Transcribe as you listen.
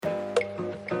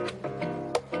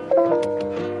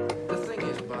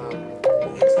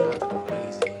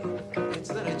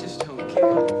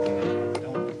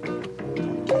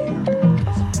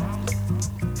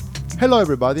Hello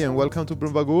everybody and welcome to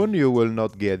Brumvagoon. You will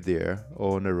not get there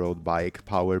on a road bike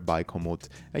powered by Komoot.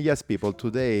 And yes people,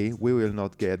 today we will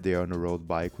not get there on a road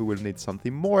bike. We will need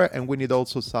something more, and we need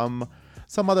also some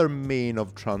other mean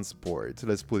of transport.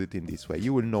 Let's put it in this way.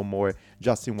 You will know more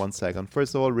just in 1 second.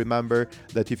 First of all, remember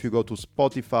that if you go to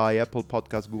Spotify, Apple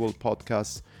Podcasts, Google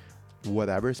Podcasts,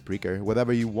 whatever, Spreaker,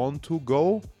 whatever you want to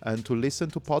go and to listen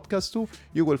to podcasts to,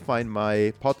 you will find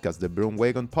my podcast, the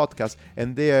Broomwagon Podcast,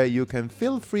 and there you can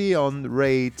feel free on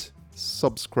rate,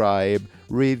 subscribe,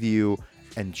 review,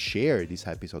 and share this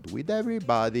episode with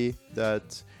everybody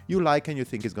that you like and you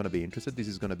think is going to be interested. This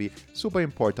is going to be super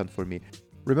important for me.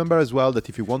 Remember as well that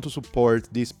if you want to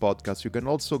support this podcast, you can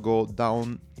also go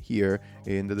down here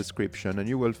in the description and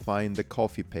you will find the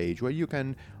coffee page where you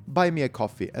can buy me a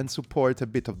coffee and support a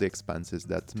bit of the expenses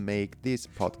that make this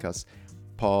podcast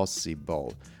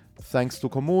possible. Thanks to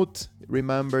Komoot.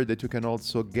 Remember that you can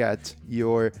also get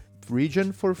your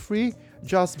region for free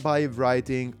just by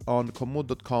writing on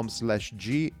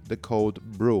komoot.com/G the code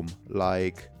BROOM,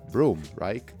 like broom,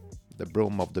 right? The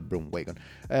broom of the Broomwagon.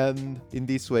 And in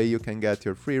this way you can get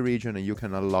your free region and you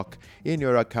can unlock in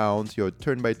your account your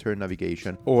turn-by-turn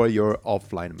navigation or your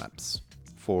offline maps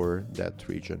for that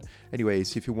region.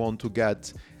 Anyways, if you want to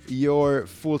get your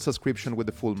full subscription with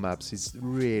the full maps, it's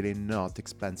really not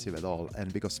expensive at all,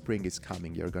 and because spring is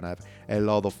coming, you're gonna have a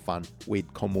lot of fun with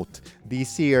Komoot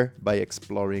this year by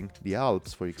exploring the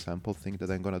Alps, for example. Think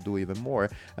that I'm gonna do even more,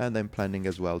 and I'm planning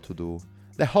as well to do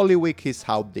the Holy Week is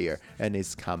out there and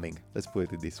is coming. Let's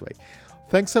put it this way.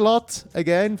 Thanks a lot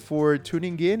again for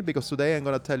tuning in, because today I'm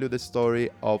going to tell you the story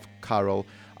of Carol.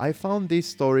 I found this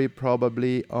story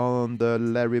probably on the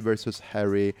Larry versus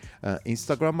Harry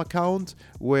Instagram account,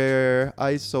 where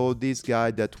I saw this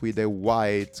guy that with a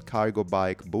white cargo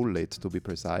bike, Bullet to be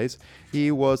precise, he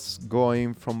was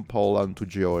going from Poland to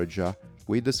Georgia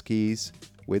with the skis,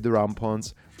 with the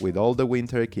rampons, with all the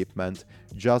winter equipment,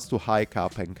 just to hike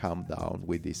up and come down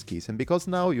with these skis. And because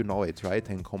now you know it, right?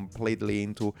 And completely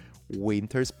into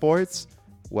winter sports,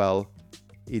 well,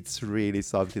 it's really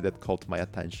something that caught my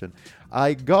attention.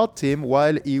 I got him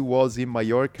while he was in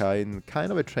Mallorca in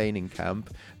kind of a training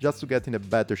camp, just to get in a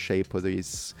better shape for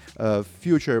his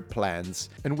future plans.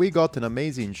 And we got an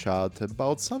amazing shot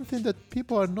about something that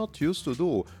people are not used to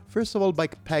do. First of all,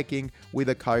 bikepacking with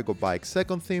a cargo bike.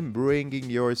 Second thing, bringing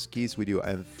your skis with you.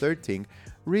 And third thing,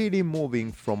 really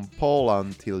moving from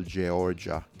Poland till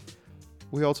Georgia.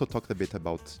 We also talked a bit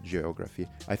about geography.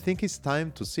 I think it's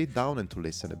time to sit down and to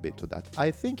listen a bit to that. I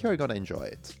think you're gonna enjoy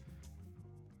it.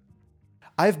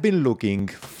 I've been looking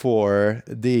for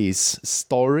this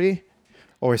story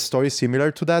or a story similar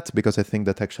to that, because I think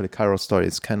that actually Carol's story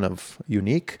is kind of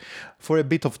unique, for a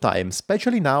bit of time,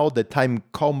 especially now that I'm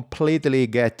completely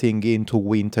getting into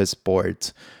winter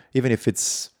sport, even if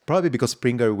it's probably because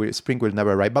spring will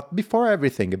never arrive. But before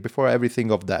everything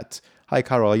of that, hi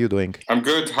Carol, how are you doing? I'm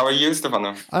good. How are you,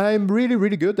 Stefano? I'm really,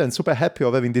 really good and super happy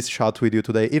of having this chat with you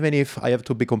today. Even if I have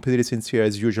to be completely sincere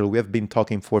as usual, we have been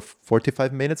talking for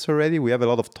 45 minutes already. We have a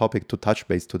lot of topic to touch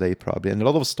base today probably, and a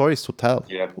lot of stories to tell.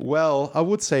 Yeah. Well, I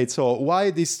would say so.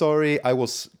 Why this story? I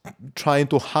was trying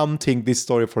to hunting this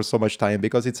story for so much time,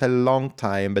 because it's a long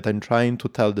time, but I'm trying to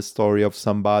tell the story of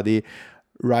somebody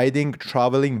riding,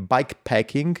 traveling,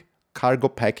 bikepacking, cargo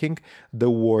packing the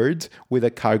world with a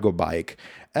cargo bike.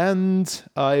 And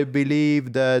I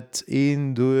believe that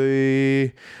in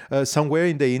the somewhere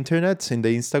in the internet, in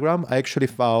the Instagram, I actually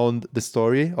found the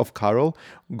story of Carol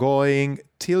going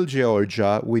till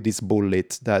Georgia with this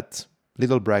Bullet, that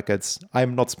little brackets,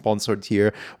 I'm not sponsored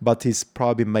here, but is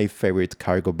probably my favorite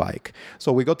cargo bike.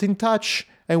 So we got in touch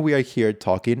and we are here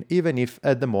talking, even if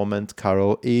at the moment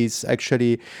Carol is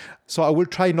actually... So I will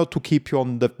try not to keep you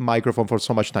on the microphone for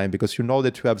so much time, because you know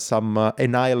that you have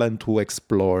an island to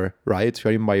explore, right?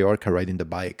 You're in Mallorca riding the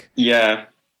bike. Yeah,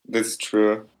 that's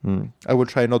true. I will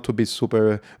try not to be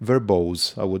super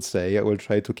verbose, I would say. I will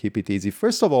try to keep it easy.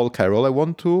 First of all, Carol, I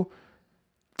want to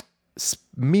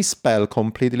misspell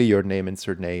completely your name and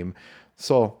surname.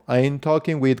 So I'm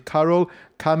talking with Carol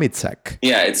Kamicek.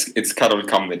 Yeah, it's Karol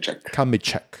Kamyczek.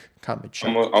 Kamyczek.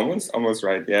 Almost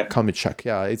right, yeah. Kamyczek,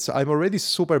 yeah. I'm already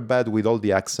super bad with all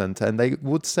the accent, and I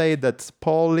would say that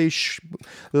Polish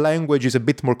language is a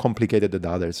bit more complicated than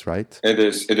others, right? It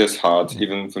is hard,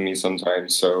 even for me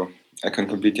sometimes, so I can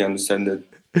completely understand it.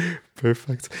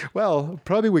 Perfect. Well,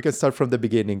 probably we can start from the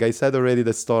beginning. I said already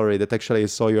the story that actually I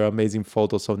saw your amazing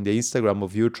photos on the Instagram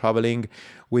of you traveling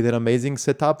with an amazing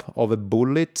setup of a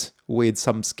Bullet with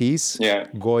some skis,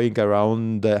 going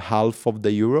around half of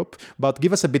the Europe. But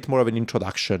give us a bit more of an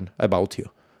introduction about you.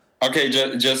 Okay,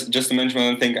 just to mention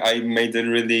one thing, I made a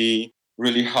really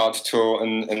really hard tour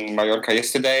in Mallorca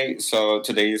yesterday. So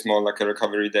today is more like a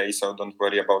recovery day. So don't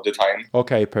worry about the time.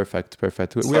 Okay, perfect. We are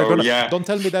So gonna. yeah. Don't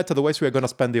tell me that, otherwise we are gonna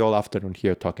spend the whole afternoon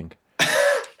here talking.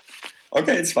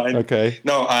 Okay, it's fine. Okay.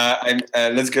 No,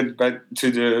 let's get back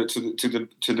to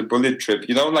the bullet trip.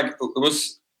 You know, like it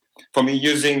was for me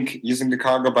using the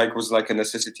cargo bike was like a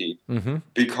necessity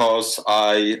because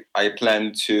I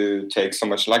planned to take so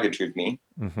much luggage with me.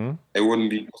 It wouldn't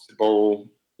be possible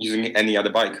using any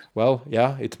other bike. Well,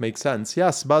 yeah, it makes sense.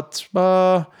 Yes, but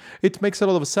it makes a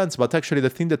lot of sense. But actually, the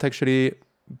thing that actually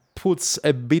puts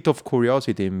a bit of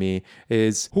curiosity in me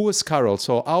is, who is Carol?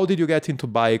 So how did you get into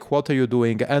bike? What are you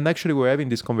doing? And actually, we're having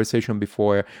this conversation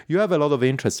before. You have a lot of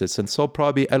interests, and so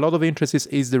probably a lot of interests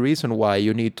is the reason why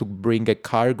you need to bring a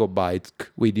cargo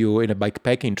bike with you in a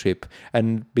bikepacking trip,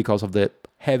 and because of the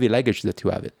heavy luggage that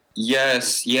you have it.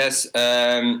 Yes.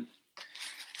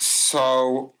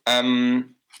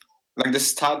 Like the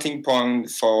starting point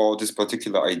for this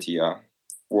particular idea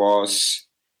was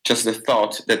just the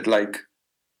thought that, like,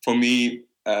 for me,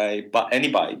 any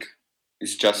bike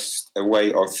is just a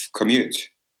way of commute,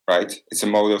 right? It's a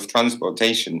mode of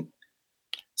transportation.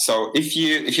 So if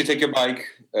you take your bike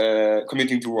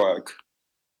commuting to work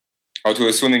or to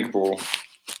a swimming pool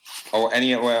or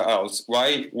anywhere else,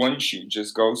 why won't you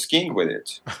just go skiing with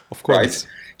it? Of course. Right?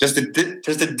 Just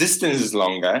the distance is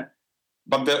longer,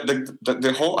 but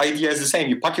the whole idea is the same.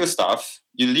 You pack your stuff,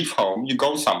 you leave home, you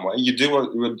go somewhere, you do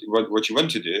what you want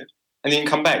to do, and then you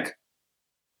come back.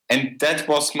 And that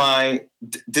was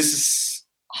this is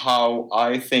how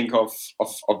I think of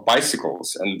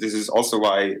bicycles. And this is also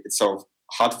why it's so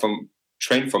hard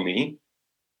train for me,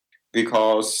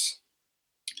 because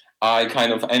I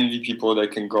kind of envy people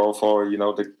that can go for,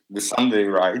 the Sunday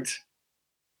ride,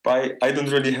 but I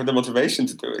don't really have the motivation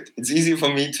to do it. It's easier for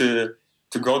me to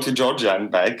go to Georgia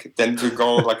and back than to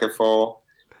go like for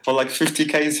like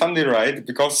 50K Sunday ride,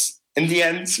 because in the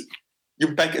end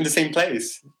you're back in the same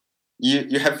place.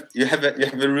 You have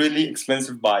a really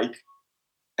expensive bike,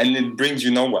 and it brings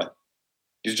you nowhere.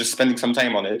 You're just spending some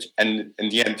time on it, and in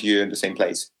the end you're in the same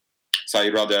place. So I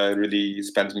rather really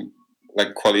spend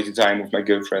like quality time with my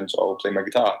girlfriend or play my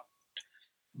guitar.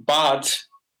 But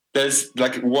there's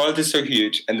like, world is so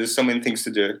huge and there's so many things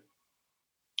to do.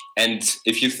 And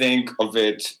if you think of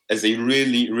it as a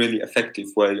really, really effective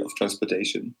way of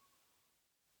transportation,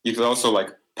 you could also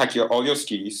like pack all your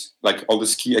skis, like all the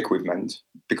ski equipment,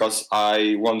 because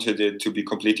I wanted it to be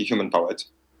completely human powered.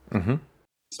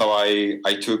 So I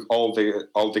took all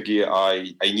the gear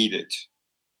I needed,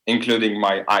 including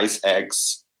my ice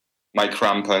axe, my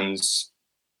crampons,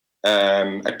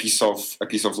 a piece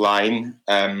of line.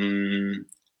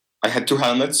 I had 2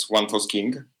 helmets, one for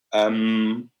skiing,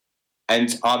 and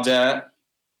other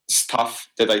stuff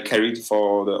that I carried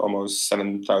for the almost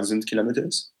 7,000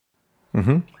 kilometers.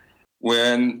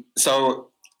 So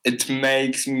it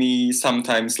makes me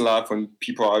sometimes laugh when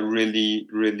people are really,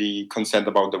 really concerned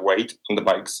about the weight on the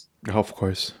bikes. Of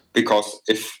course. Because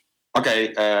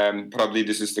probably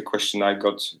this is the question I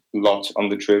got a lot on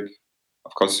the trip.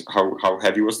 Of course, how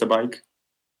heavy was the bike?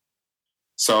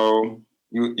 So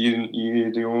you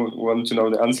do you want to know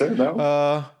the answer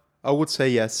now? I would say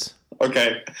yes.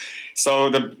 Okay, so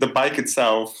the bike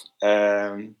itself,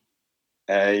 a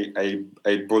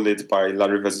bullet by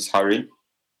Larry versus Harry.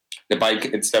 The bike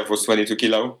itself was 22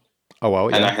 kilo. Oh wow!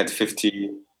 Yeah. And I had 50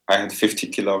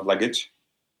 kilo of luggage.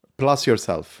 Plus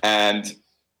yourself. And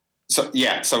so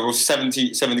it was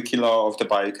 70 kilo of the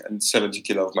bike and 70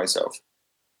 kilo of myself.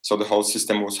 So the whole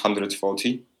system was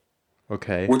 140.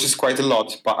 Okay. Which is quite a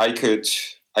lot, but I could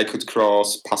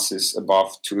cross passes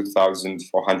above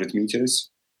 2,400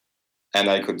 meters, and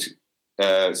I could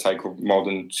cycle more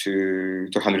than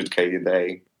 200K a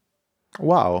day.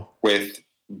 Wow! With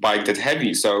bike that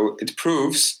heavy, so it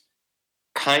proves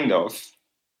kind of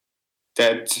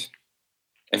that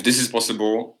if this is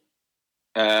possible,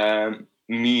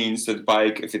 means that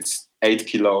bike, if it's 8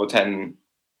 kilo, 10,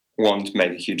 won't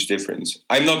make a huge difference.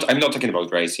 I'm not talking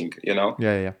about racing, you know.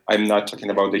 Yeah. I'm not talking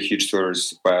about the huge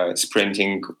tours where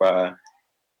sprinting, where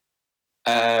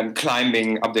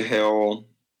climbing up the hill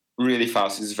really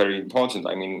fast is very important.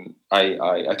 I mean,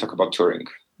 I talk about touring.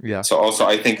 Yeah. So also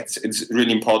I think it's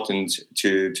really important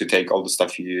to take all the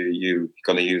stuff you're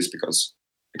gonna use, because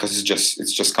it's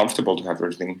just comfortable to have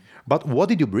everything. But what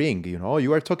did you bring? You know,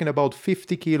 you are talking about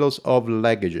 50 kilos of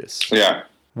luggages. Yeah.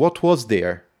 What was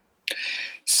there?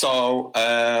 So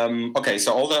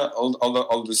so all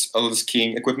the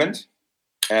skiing equipment,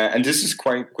 and this is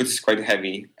quite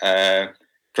heavy.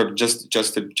 Just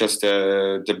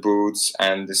the boots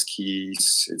and the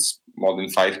skis, it's more than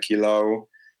 5 kilo.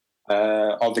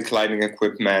 all the climbing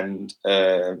equipment,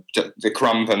 the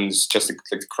crampons, just the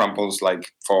crampons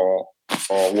like for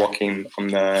walking on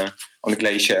the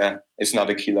glacier is not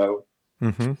a kilo,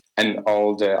 and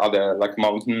all the other like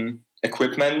mountain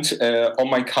equipment, all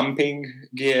my camping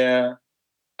gear,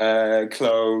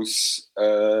 clothes,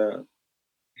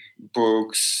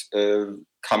 books,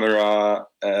 camera,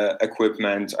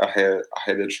 equipment. I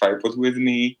had a tripod with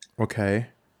me. Okay.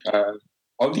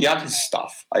 All the other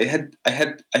stuff I had,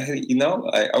 you know,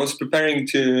 I was prepared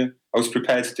to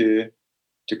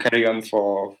carry on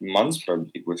for months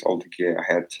probably with all the gear I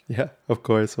had. Yeah, of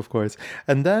course.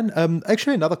 And then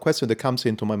actually another question that comes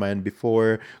into my mind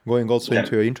before going also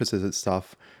into your interests and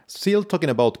stuff. Still talking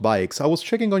about bikes, I was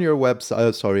checking on your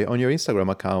website, on your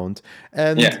Instagram account,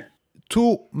 and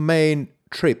two main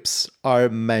trips are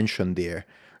mentioned there.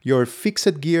 Your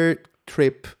fixed gear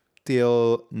trip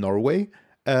till Norway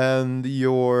and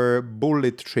your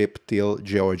bullet trip till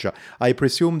Georgia. I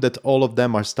presume that all of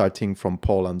them are starting from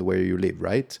Poland where you live,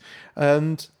 right?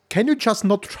 And can you just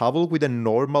not travel with a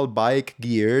normal bike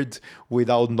geared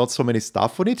without not so many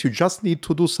stuff on it? You just need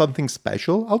to do something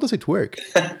special? How does it work?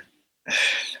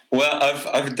 Well,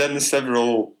 I've done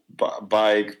several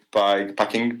bike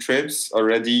packing trips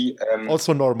already.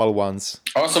 Also normal ones.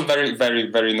 Also very, very,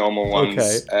 very normal ones.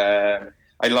 Okay.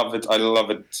 I love it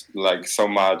like so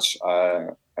much.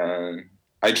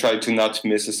 I try to not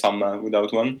miss a summer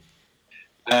without one.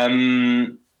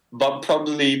 But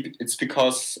probably it's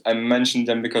because I mentioned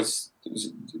them because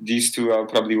these two are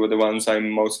probably the ones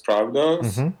I'm most proud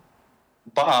of.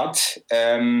 But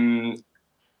to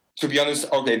be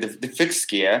honest, okay, the fixed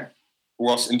gear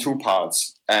was in two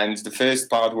parts, and the first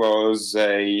part was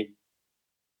on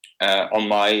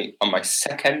my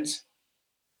second,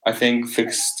 I think,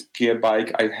 fixed gear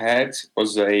bike I had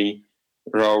was a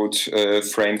road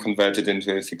frame converted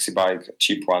into a fixie bike, a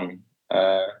cheap one.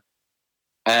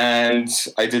 And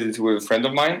I did it with a friend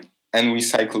of mine, and we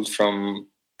cycled from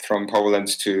Poland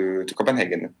to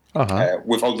Copenhagen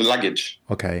with all the luggage.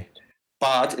 Okay.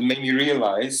 But it made me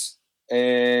realize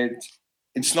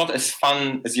it's not as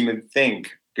fun as you might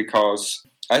think, because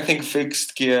I think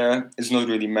fixed gear is not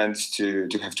really meant to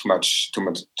have too much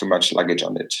luggage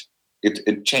on it.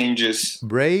 It changes.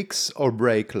 Brakes or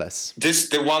brakeless?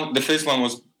 The first one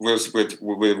was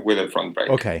with a front brake.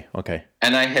 Okay.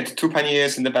 And I had two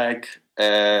panniers in the back.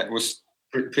 It was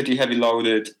pretty heavy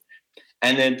loaded,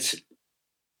 and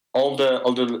all the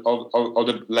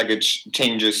luggage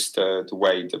changes the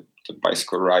way the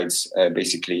bicycle rides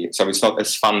basically. So it's not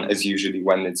as fun as usually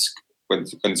when it's on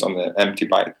an empty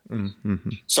bike.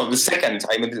 So the second,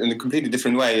 I made it in a completely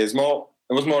different way. It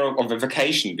was more of a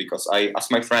vacation, because I asked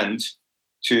my friend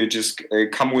to just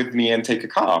come with me and take a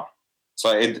car. So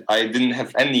I didn't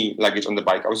have any luggage on the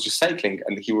bike. I was just cycling,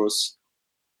 and he was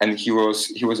in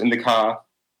the car,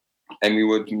 and we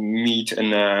would meet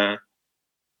in a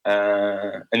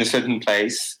certain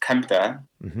place, camp there,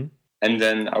 and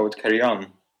then I would carry on.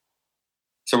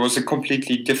 So it was a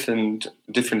completely different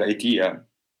idea,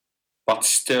 but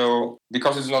still,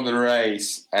 because it's not a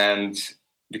race, and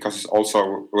because it was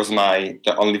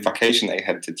the only vacation I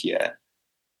had that year.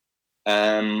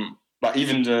 But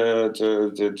even the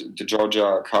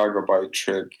Georgia cargo bike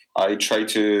trip, I try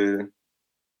to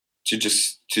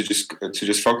just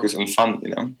focus on fun,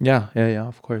 you know. Yeah,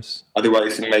 of course.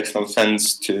 Otherwise, it makes no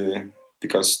sense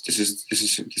because this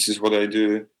is what I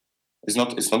do. It's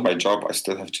not my job. I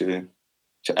still have to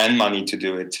earn money to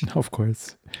do it. Of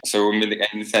course. So it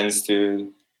makes sense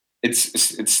to.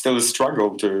 It's still a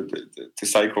struggle to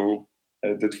cycle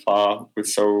that far with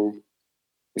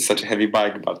such a heavy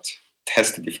bike, but it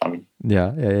has to be fun.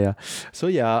 Yeah. So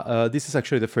this is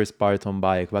actually the first part on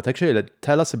bike, but actually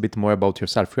tell us a bit more about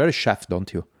yourself. You're a chef,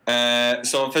 don't you?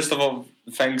 So first of all,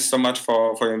 thanks so much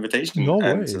for your invitation. No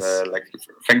worries.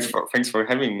 Thanks for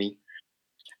having me.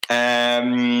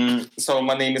 So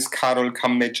my name is Karol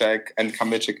Kamyczek, and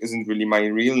Kamyczek isn't really my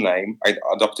real name. I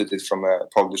adopted it from a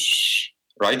Polish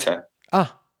writer.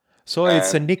 So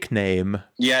it's a nickname.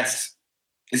 Yes,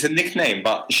 it's a nickname,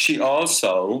 but she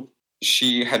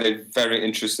had a very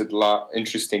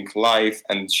interesting life,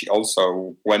 and she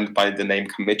also went by the name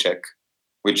Kamyczek,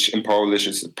 which in Polish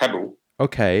is pebble.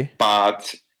 Okay.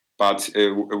 But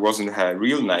it wasn't her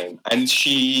real name, and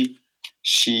she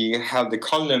had a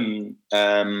column,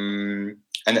 an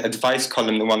advice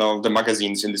column in one of the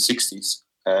magazines in the 60s,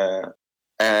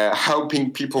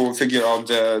 helping people figure out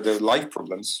the life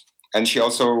problems. And she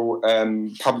also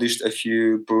published a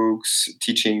few books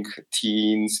teaching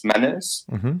teens manners.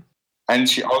 And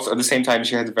she also, at the same time,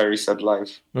 she had a very sad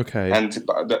life. Okay. And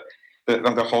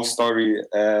the whole story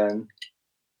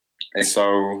and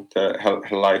so her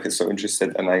life is so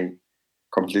interested, and I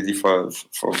completely fell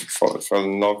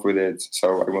in love with it.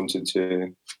 So I wanted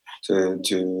to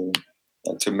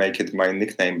make it my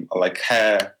nickname, like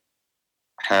her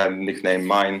nickname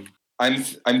mine.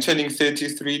 I'm turning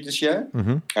 33 this year.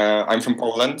 Mm-hmm. I'm from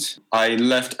Poland. I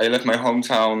left my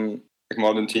hometown like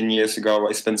more than 10 years ago.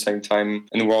 I spent some time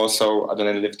in Warsaw. And then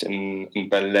I lived in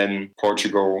Berlin,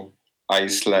 Portugal,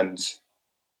 Iceland,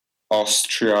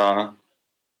 Austria.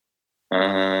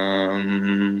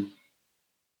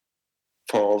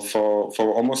 For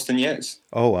almost 10 years.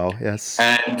 Oh wow, yes.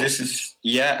 And this is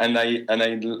and I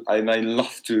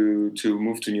love to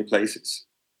move to new places.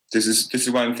 This is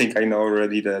one thing I know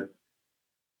already, that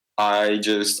I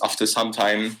just, after some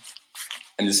time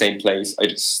in the same place, I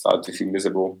just start to feel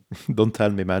miserable. Don't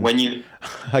tell me, man. When you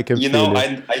I can feel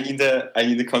it. I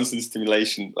need a constant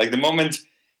stimulation. Like the moment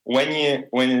when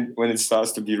it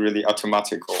starts to be really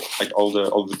automatic, or like all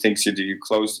the things you do, you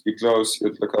close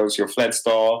your flat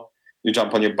store, you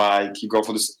jump on your bike, you go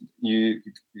for this, you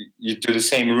do the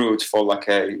same route for like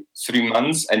 3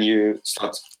 months, and you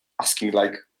start asking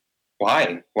like,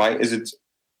 why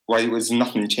is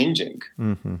nothing changing?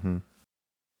 Mm-hmm.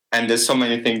 And there's so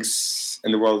many things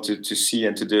in the world to see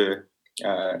and to do.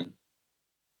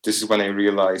 This is when I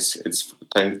realize it's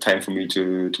time for me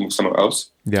to move somewhere else.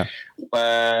 Yeah.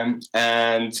 But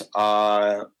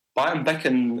I'm back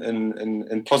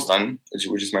in Poznan,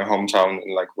 which is my hometown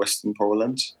in like Western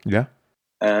Poland. Yeah.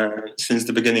 Since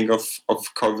the beginning of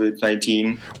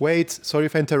COVID-19. Wait, sorry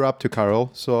if I interrupt you, Carol.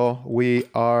 So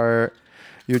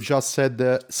you just said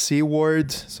the C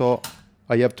word, so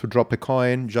I have to drop a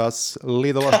coin, just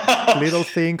little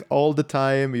thing all the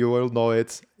time. You will know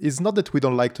it. It's not that we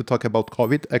don't like to talk about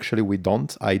COVID. Actually, we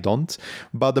don't. I don't.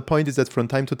 But the point is that from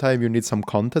time to time, you need some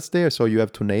context there. So you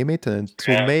have to name it. And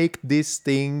to make this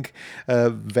thing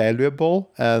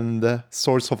valuable and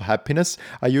source of happiness,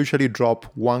 I usually drop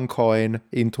one coin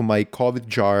into my COVID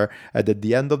jar at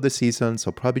the end of the season.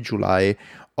 So probably July.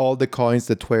 All the coins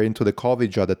that are into the COVID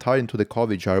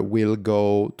jar will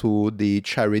go to the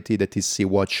charity that is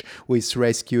Sea-Watch, who is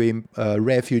rescuing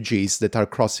refugees that are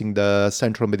crossing the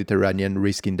central Mediterranean,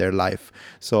 risking their life.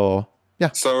 So,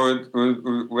 yeah. So it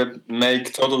would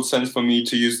make total sense for me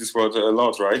to use this word a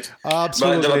lot, right?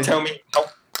 Absolutely. But tell me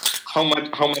how much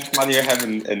money you have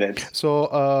in it. So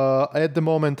at the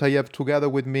moment, I have together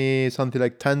with me something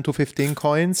like 10 to 15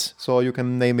 coins. So you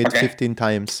can name it 15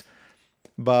 times.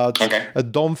 But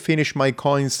don't finish my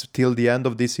coins till the end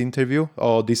of this interview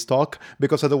or this talk,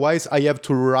 because otherwise I have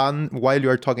to run, while you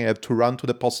are talking, I have to run to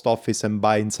the post office and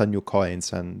buy in some new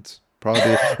coins, and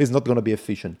probably it's not going to be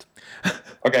efficient.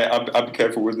 Okay, I'll be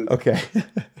careful with it. Okay.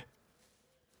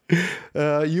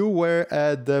 You were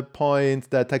at the point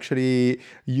that actually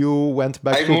you went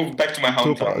back. I moved back to my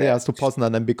hometown. To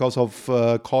Poznan, and because of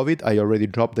COVID, I already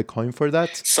dropped the coin for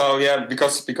that. So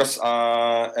because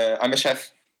I'm a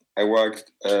chef. I've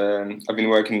been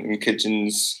working in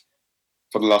kitchens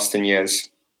for the last 10 years,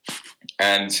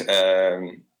 and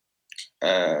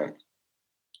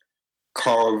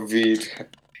COVID,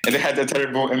 and it had a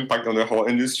terrible impact on the whole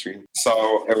industry.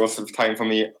 So it was time for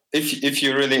me. If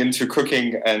you're really into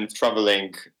cooking and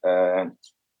traveling,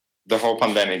 the whole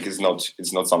pandemic is not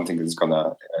something that's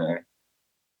gonna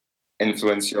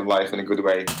influence your life in a good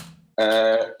way.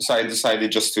 So I decided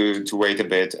just to wait a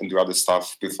bit and do other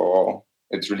stuff before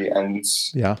it really ends.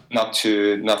 Yeah. Not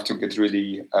to get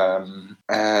really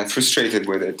frustrated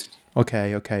with it.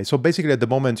 Okay. So basically, at the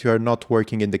moment, you are not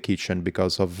working in the kitchen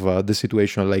because of the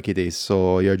situation like it is.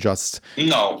 So you're just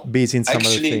busy in some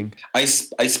other thing. I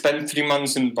spent 3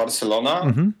 months in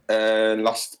Barcelona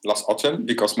last autumn,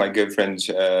 because my girlfriend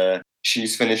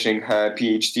she's finishing her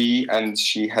PhD, and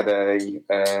she had a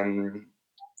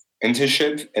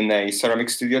internship in a ceramic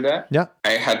studio there. Yeah.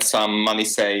 I had some money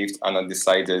saved, and I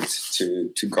decided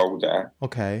to go there.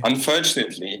 Okay.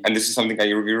 Unfortunately, and this is something I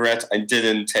regret, I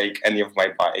didn't take any of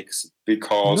my bikes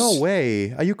because... No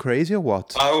way. Are you crazy or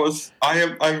what?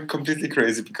 I'm completely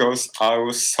crazy, because I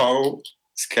was so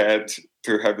scared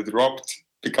to have it robbed,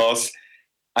 because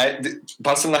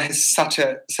Barcelona has such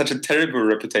a terrible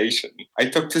reputation. I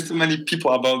talked to too many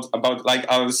people about like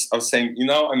I was saying,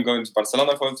 I'm going to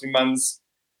Barcelona for 3 months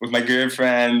with my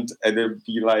girlfriend, and they'd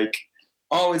be like,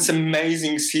 "Oh, it's an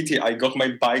amazing city. I got my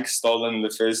bike stolen in the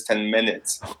first 10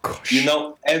 minutes." Oh gosh.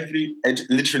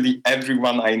 Literally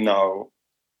everyone I know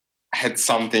had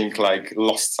something, like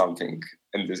lost something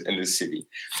in this city.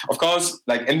 Of course,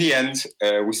 like in the end,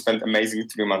 we spent amazing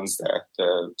 3 months there.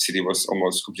 The city was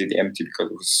almost completely empty, because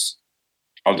it was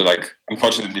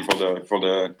unfortunately for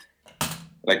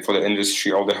the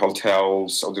industry, all the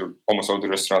hotels, almost all the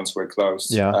restaurants were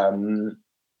closed. Yeah.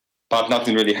 but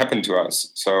nothing really happened to us.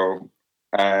 So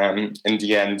in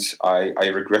the end, I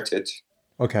regret it.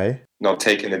 Okay. Not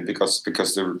taking it because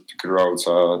the roads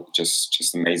are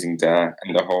just amazing there,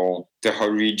 and the whole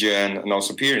region, and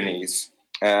also Pyrenees.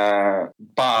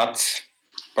 But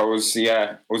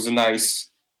it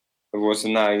was a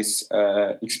nice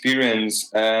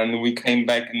experience, and we came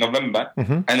back in November,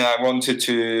 and I wanted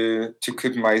to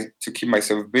keep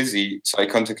myself busy, so I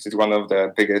contacted one of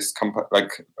the biggest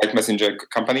bike messenger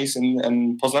companies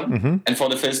in Poznan, and for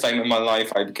the first time in my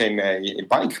life, I became a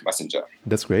bike messenger.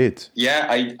 That's great. Yeah,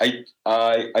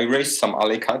 I raced some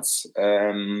alley cuts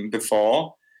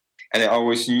before, and I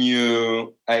always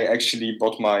knew. I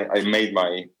built my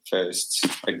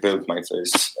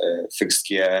first fixed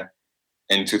gear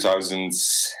in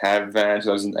 2007,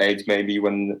 2008, maybe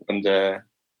when the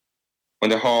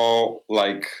whole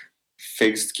like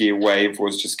fixed gear wave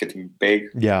was just getting big.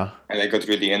 Yeah. And I got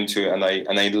really into it,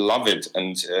 and I love it.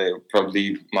 And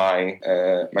probably my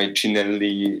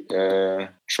Cinelli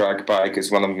track bike is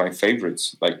one of my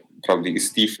favorites. Like probably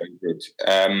is the favorite.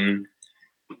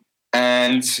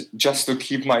 And just to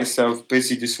keep myself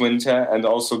busy this winter, and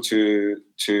also to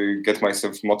get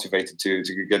myself motivated to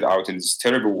get out in this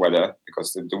terrible weather,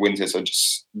 because the winters are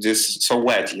just so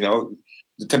wet, you know.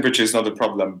 The temperature is not a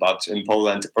problem, but in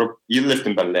Poland, or you lived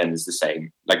in Berlin, it's the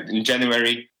same. Like in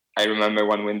January, I remember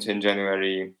one winter in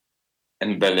January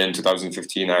in Berlin,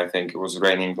 2015, I think it was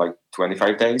raining like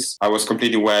 25 days. I was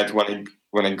completely wet when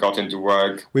I got into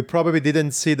work. We probably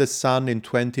didn't see the sun in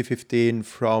 2015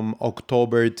 from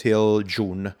October till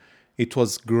June. It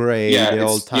was gray the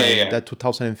whole time. Yeah. That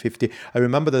 2015. I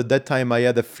remember that time I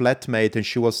had a flatmate and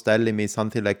she was telling me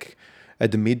something like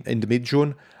in the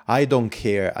mid-June, I don't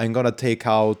care. I'm going to take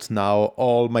out now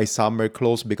all my summer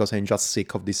clothes because I'm just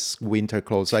sick of these winter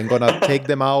clothes. I'm going to take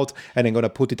them out and I'm going to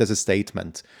put it as a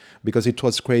statement, because it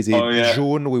was crazy. Oh, yeah.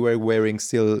 June, we were wearing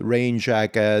still rain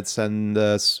jackets and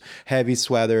heavy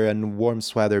sweater and warm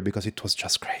sweater because it was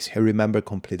just crazy. I remember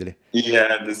completely.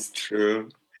 Yeah, that's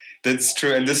true. That's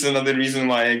true, and this is another reason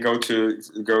why I go to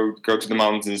the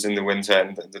mountains in the winter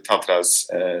and the Tatras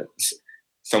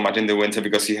so much in the winter,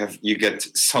 because you get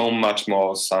so much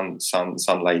more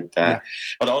sunlight there. Yeah.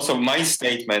 But also, my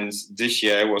statement this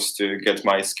year was to get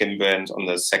my skin burned on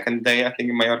the second day, I think,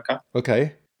 in Mallorca.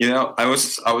 Okay. You know, I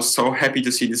was so happy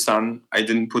to see the sun. I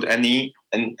didn't put any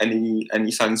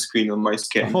sunscreen on my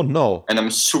skin. Oh no! And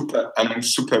I'm super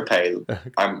pale.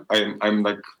 I'm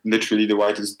like literally the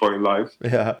whitest boy alive.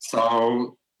 Yeah.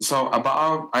 So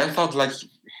I thought, like,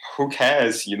 who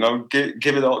cares? You know, give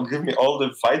me all the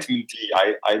vitamin D.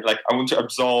 I want to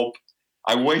absorb.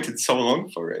 I waited so long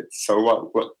for it. So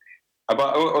what? But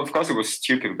of course, it was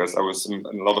stupid because I was in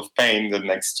a lot of pain the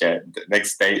next day.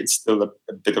 It's still a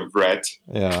bit of red.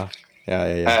 Yeah.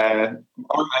 I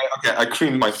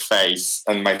creamed my face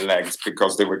and my legs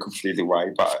because they were completely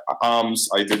white. But arms,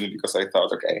 I didn't, because I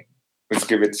thought, okay, let's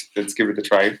give it a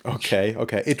try. Okay.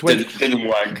 It didn't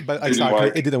work. But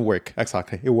exactly, it didn't work.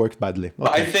 Exactly, it worked badly. Okay.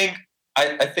 But I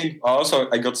think also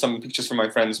I got some pictures from my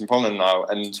friends in Poland now,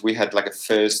 and we had like a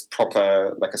first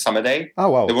proper like a summer day. Oh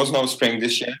wow! There was no spring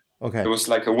this year. Okay. It was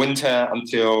like a winter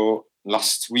until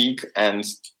last week, and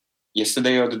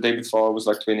yesterday or the day before was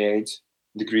like 28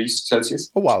 degrees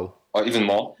Celsius. Oh wow! Or even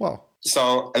more. Wow.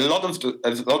 So a lot of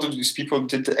these people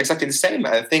did exactly the same.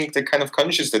 I think they're kind of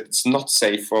conscious that it's not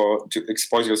safe to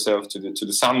expose yourself to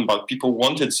the sun, but people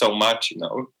want it so much, you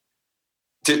know.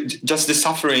 Just the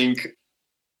suffering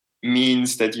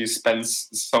means that you spend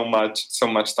so much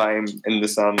time in the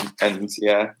sun, and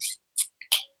yeah,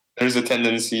 there's a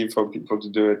tendency for people to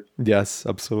do it. Yes,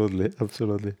 absolutely.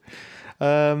 What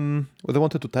I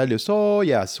wanted to tell you. So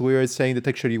yes, we were saying that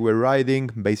actually you were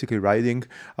basically riding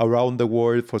around the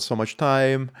world for so much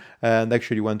time, and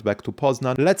actually went back to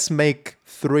Poznan. Let's make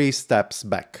 3 steps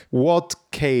back. What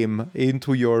came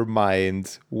into your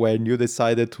mind when you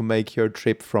decided to make your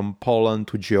trip from Poland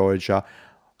to Georgia?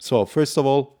 So first of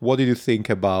all, what did you think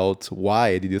about?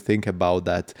 Why did you think about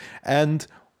that? And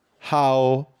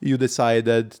how you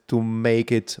decided to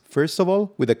make it, first of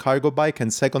all, with a cargo bike,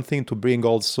 and second thing, to bring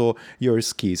also your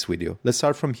skis with you. Let's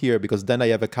start from here, because then I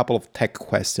have a couple of tech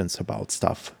questions about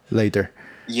stuff later.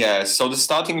 Yeah, so the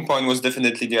starting point was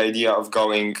definitely the idea of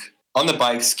going on a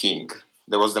bike skiing.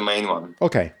 That was the main one.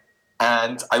 Okay.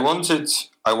 And I'm not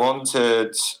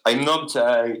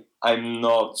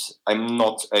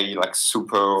a like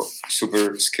super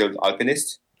skilled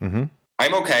alpinist. Mm-hmm.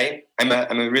 I'm okay. I'm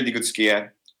a really good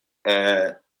skier.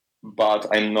 But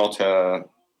I'm not a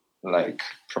like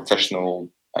professional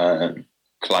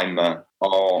climber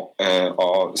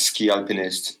or ski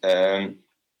alpinist.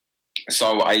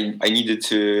 So I needed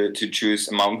to choose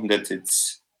a mountain that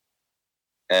it's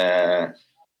it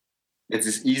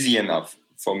is easy enough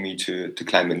for me to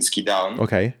climb and ski down.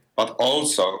 Okay. But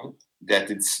also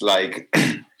that it's like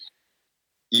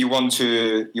you want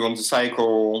to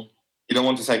cycle. You don't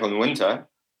want to cycle in winter,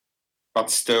 but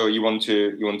still you want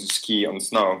to ski on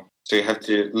snow. So you have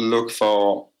to look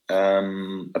for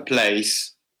a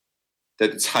place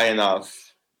that is high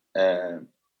enough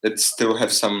that still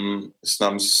have some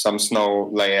snow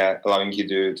layer allowing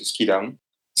you to ski down.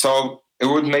 So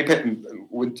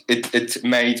it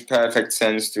made perfect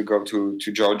sense to go to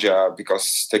Georgia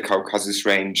because the Caucasus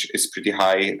Range is pretty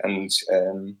high, and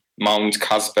Mount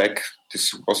Kazbek,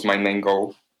 this was my main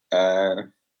goal,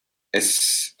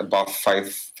 is above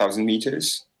 5,000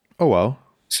 meters. Oh wow!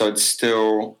 So it's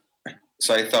still.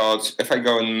 So I thought if I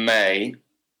go in May,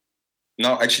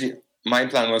 no, actually my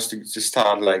plan was to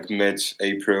start like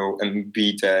mid-April and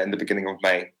be there in the beginning of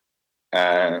May.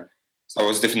 So I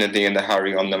was definitely in a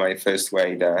hurry on my first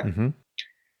way there. Mm-hmm.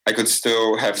 I could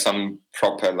still have some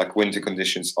proper like winter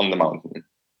conditions on the mountain,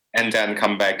 and then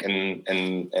come back in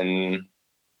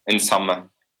summer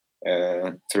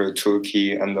through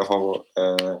Turkey and the whole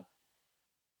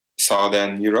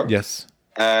southern Europe. Yes.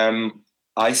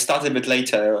 I started a bit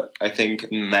later, I think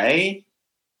in May,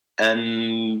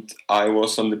 and I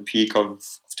was on the peak of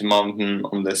the mountain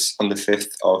on the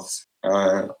 5th of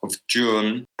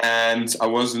June, and I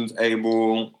wasn't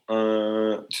able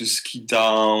to ski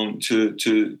down to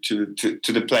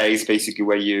the place basically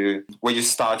where you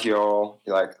start your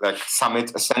like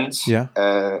summit ascent. Yeah.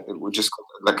 We just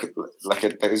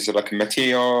there's like a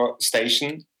meteor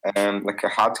station, like a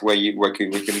hut where you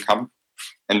can camp,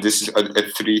 and this is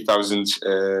at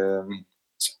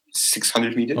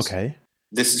 3,600 meters. Okay.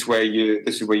 This is where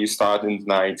you start in the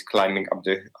night, climbing up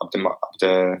the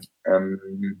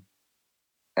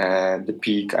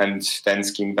peak and then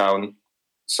skiing down.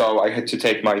 So I had to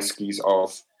take my skis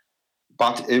off,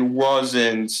 but it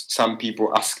wasn't. Some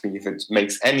people ask me if it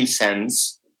makes any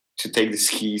sense to take the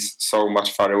skis so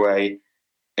much far away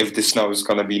if the snow is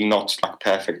gonna be not like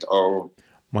perfect or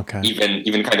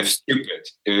even kind of stupid.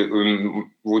 It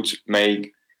would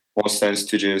make more sense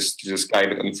to just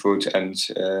climb it on foot and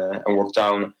walk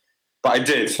down. But I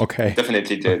did. Okay.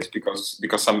 Definitely did because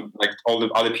some like all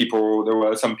the other people, there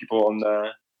were some people on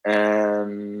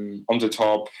the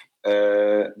top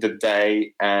the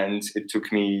day, and it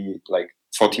took me like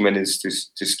 40 minutes to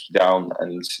ski down,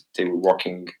 and they were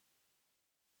walking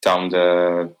down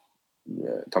the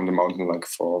mountain like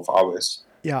for hours.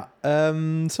 Yeah.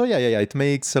 So yeah. It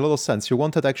makes a lot of sense. You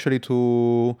wanted actually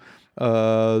to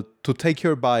take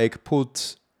your bike,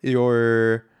 put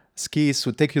your skis,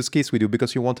 to take your skis with you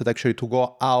because you wanted actually to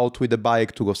go out with the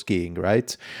bike to go skiing,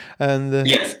 right? And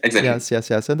yes, exactly.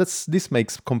 Yes. And this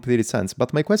makes complete sense.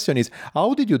 But my question is,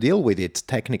 how did you deal with it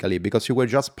technically? Because you were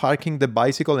just parking the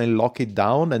bicycle and lock it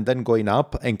down and then going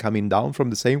up and coming down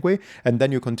from the same way, and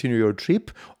then you continue your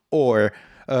trip, or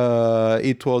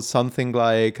it was something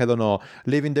like, I don't know,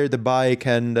 leaving there the bike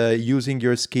and using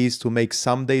your skis to make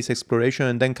some days exploration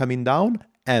and then coming down?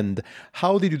 And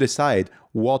how did you decide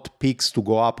what peaks to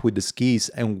go up with the skis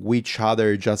and which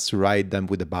other just ride them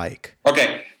with the bike?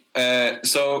 Okay,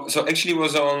 so actually it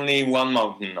was only one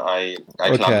mountain I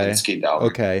climbed and skied down.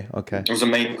 Okay. It was a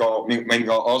main goal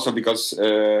also because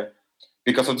of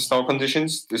the snow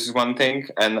conditions. This is one thing,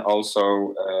 and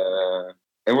also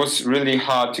it was really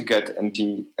hard to get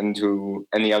into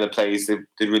any other place that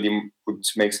really would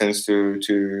make sense to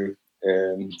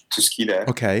ski there.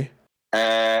 Okay.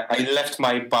 I left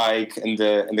my bike in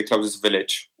the closest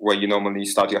village where you normally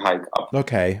start your hike up.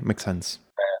 Okay, makes sense.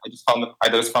 I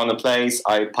just found a place.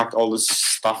 I packed all the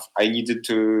stuff I needed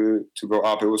to go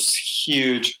up. It was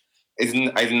huge. I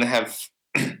didn't have.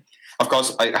 Of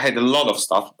course, I had a lot of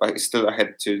stuff, but still I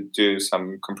had to do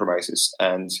some compromises,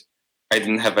 and I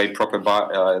didn't have a proper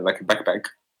like a backpack.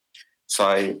 So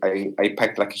I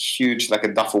packed like a huge, like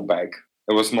a duffel bag.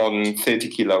 It was more than 30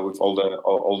 kilo with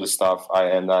all the stuff.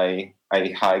 I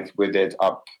hiked with it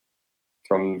up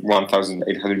from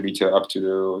 1,800 meter up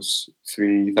to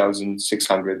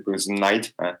 3,600. It was a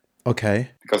nightmare. Okay.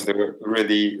 Because there were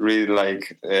really, really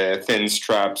like thin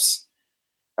straps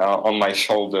on my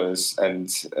shoulders, and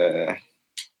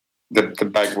the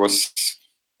bag was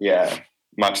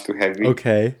much too heavy.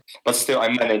 Okay. But still I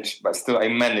managed.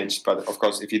 But of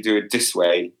course, if you do it this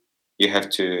way, you have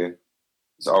to.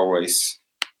 There's always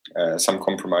some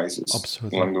compromises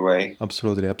along the way.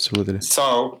 Absolutely.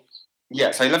 So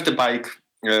yes, I left the bike,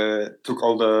 took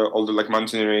all the like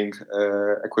mountaineering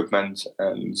equipment,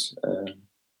 and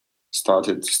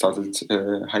started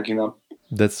hiking up.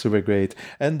 That's super great.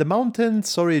 And the mountain,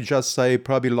 I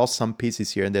probably lost some pieces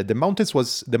here and there. The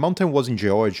mountain was in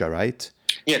Georgia, right?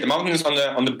 Yeah, the mountain is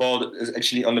on the border. Is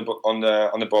actually on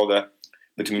the border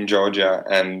between Georgia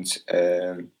and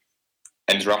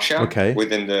Russia, Okay.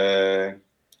 within the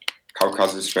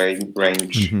Caucasus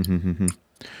range.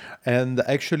 And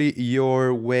actually,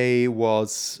 your way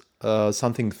was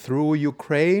something through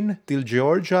Ukraine till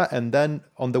Georgia, and then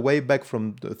on the way back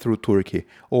through Turkey,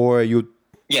 or you.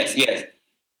 Yes.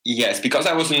 Because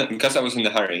I was in a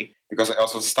hurry. Because I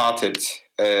also started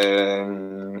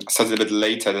a bit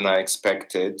later than I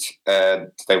expected.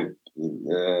 That I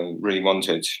really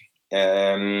wanted.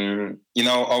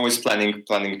 Always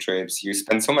planning trips. You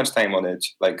spend so much time on it.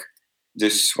 Like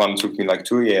this one took me like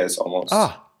 2 years almost.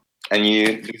 And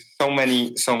there's so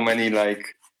many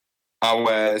like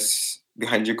hours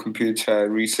behind your computer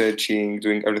researching,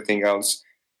 doing everything else,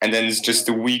 and then it's just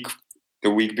the week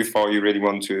before you really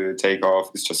want to take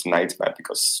off. It's just a nightmare,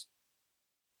 because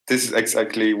this is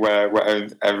exactly where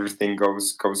everything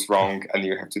goes wrong, and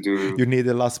you have to do. You need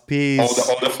the last piece.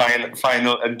 All the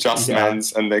final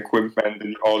adjustments and the equipment,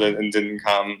 and you ordered and didn't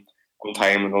come on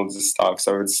time, and all this stuff.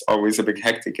 So it's always a bit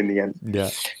hectic in the end.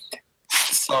 Yeah.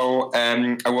 So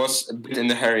I was a bit in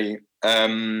a hurry,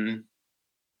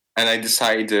 and I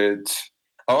decided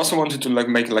I also wanted to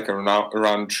make a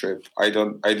round trip. I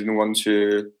didn't want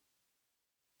to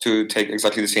take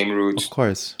exactly the same route, of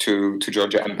course, to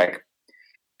Georgia and back.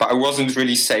 But it wasn't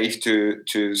really safe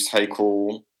to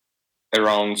cycle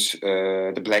around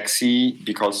the Black Sea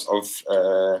because of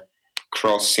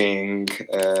crossing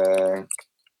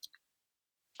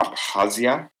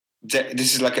Abkhazia.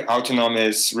 This is like an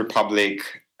autonomous republic,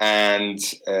 and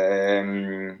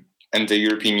the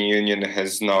European Union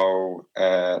has no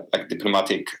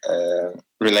diplomatic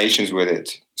relations with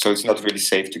it, so it's not really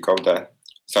safe to go there.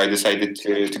 So I decided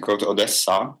to go to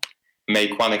Odessa,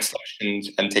 make one excursion,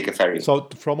 and take a ferry. So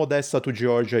from Odessa to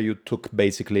Georgia, you took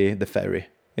basically the ferry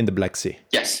in the Black Sea.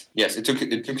 Yes. It took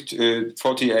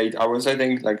 48 hours, I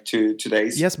think, like 2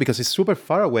 days. Yes, because it's super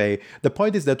far away. The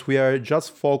point is that we are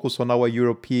just focused on our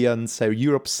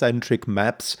Europe-centric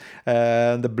maps.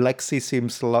 The Black Sea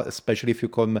seems, especially if you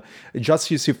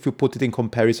if you put it in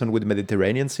comparison with the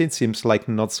Mediterranean Sea, it seems like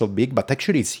not so big, but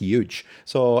actually it's huge.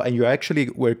 So, and you actually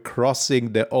were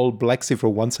crossing the old Black Sea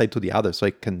from one side to the other, so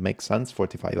it can make sense.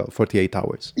 48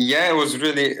 hours. Yeah,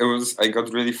 I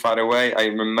got really far away. I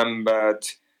remembered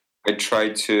I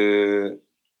tried to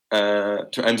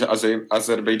enter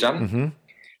Azerbaijan,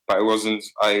 but I wasn't.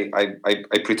 I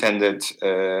pretended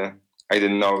I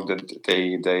didn't know that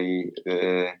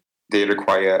they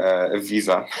require a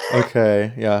visa.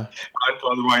 Okay, yeah. I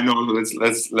thought, why not?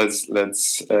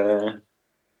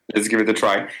 Let's give it a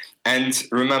try. And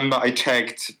remember, I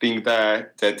checked being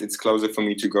there that it's closer for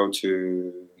me to go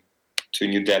to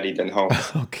New Delhi than home.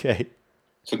 Okay.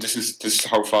 So this is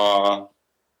how far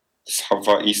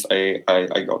east I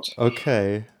got.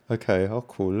 Okay. Oh,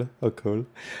 cool.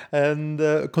 And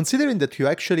considering that you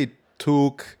actually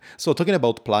talking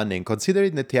about planning,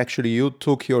 considering that you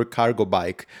took your cargo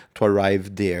bike to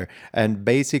arrive there, and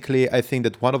basically I think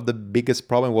that one of the biggest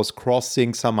problem was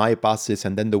crossing some high passes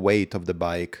and then the weight of the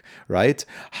bike, right?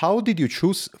 How did you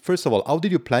choose, first of all, how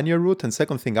did you plan your route? And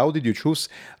second thing, how did you choose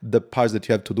the parts that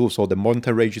you have to do? So the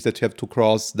mountain ranges that you have to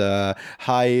cross, the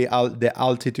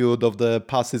altitude of the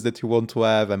passes that you want to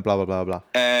have, and blah, blah, blah, blah.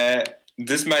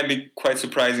 This might be quite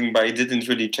surprising, but I didn't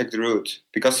really check the route,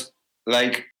 because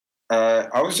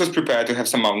I was just prepared to have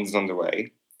some mountains on the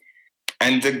way.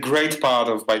 And the great part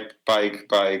of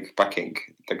bikepacking,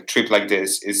 like a trip like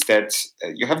this, is that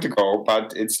you have to go,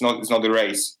 but it's not a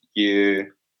race.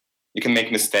 You can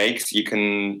make mistakes. You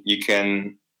can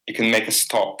make a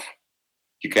stop.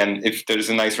 You can, if there's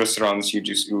a nice restaurant, you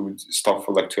would stop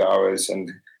for like 2 hours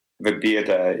and have a beer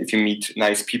there. If you meet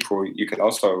nice people, you can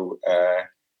also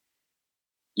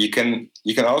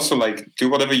like do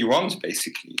whatever you want,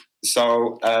 basically.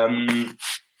 So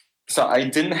I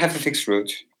didn't have a fixed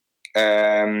route.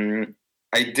 I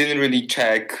didn't really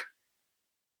check.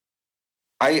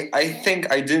 I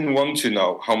think I didn't want to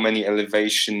know how many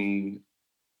elevation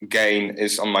gain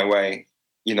is on my way,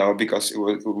 because it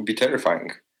would be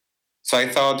terrifying. So I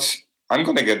thought, I'm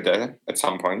going to get there at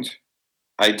some point.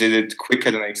 I did it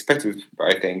quicker than I expected,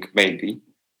 I think, maybe.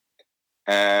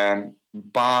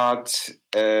 But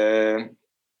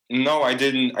no, I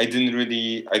didn't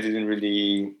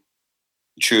really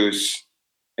choose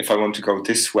if I want to go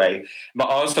this way. But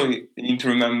also you need to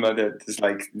remember that it's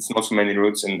not so many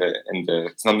routes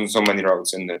it's not so many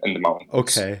roads in the mountains.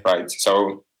 Okay. Right.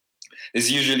 So there's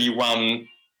usually one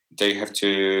they have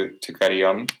to carry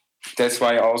on. That's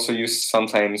why I also use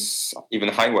sometimes even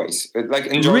highways. Like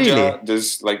in Georgia, really?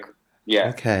 There's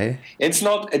Okay. It's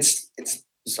not. It's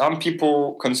some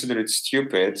people consider it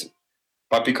stupid,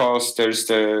 but because there's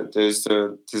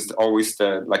always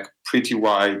the like pretty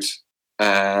wide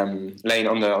lane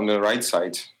on the right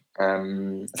side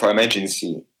for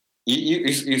emergency.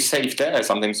 You save there.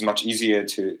 Sometimes it's much easier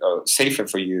safer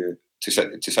for you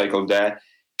to cycle there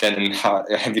than in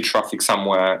heavy traffic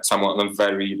somewhere on a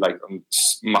very on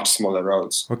much smaller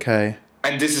roads. Okay.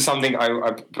 And this is something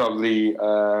I probably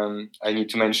I need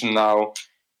to mention now.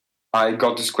 I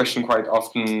got this question quite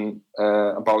often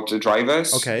about the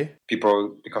drivers. Okay.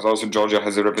 People, because also Georgia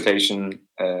has a reputation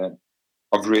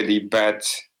of really bad,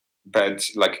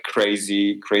 like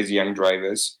crazy young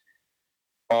drivers,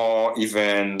 or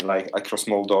even like across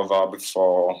Moldova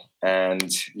before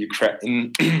and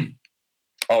Ukraine.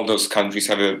 All those countries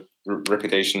have a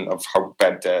reputation of how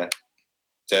bad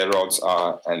their roads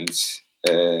are and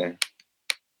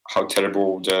how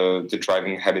terrible the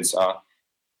driving habits are.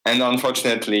 And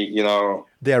unfortunately,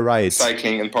 they're right.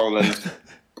 Cycling in Poland,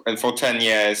 and for 10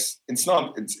 years, it's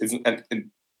not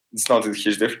a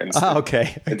huge difference.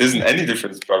 Okay. It isn't any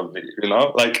difference, probably.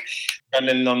 Like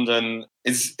Berlin, London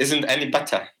isn't any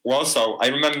better. Warsaw, I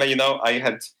remember, I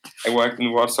worked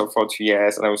in Warsaw for 2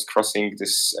 years, and I was crossing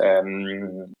this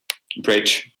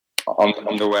bridge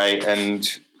on the way, and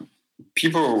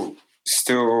people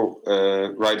still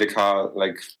ride a car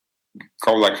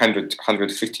go like 100,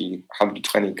 150,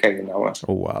 120k an hour.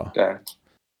 Oh wow! Yeah,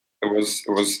 it was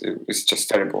just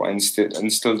terrible, and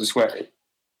still this way.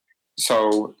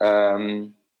 So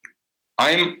I'm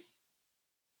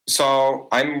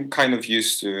kind of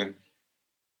used to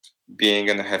being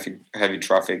in a heavy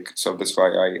traffic, so that's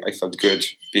why I felt good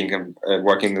being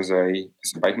working as a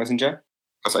bike messenger,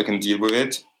 because I can deal with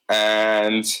it,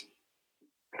 and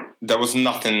there was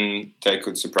nothing that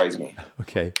could surprise me.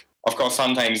 Okay. Of course,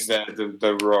 sometimes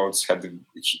the roads had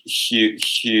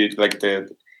huge, like the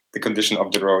condition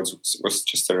of the roads was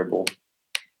just terrible.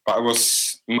 But it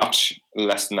was much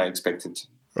less than I expected.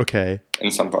 Okay.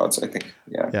 In some parts, I think.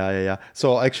 Yeah.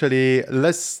 So actually,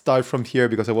 let's start from here,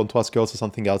 because I want to ask you also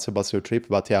something else about your trip.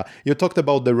 But yeah, you talked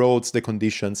about the roads, the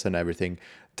conditions and everything.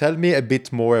 Tell me a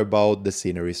bit more about the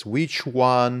sceneries. Which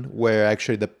one were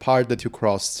actually the part that you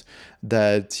crossed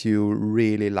that you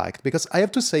really liked? Because I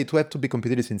have to say, to have to be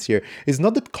completely sincere, it's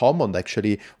not that common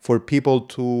actually for people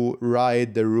to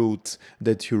ride the route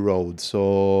that you rode.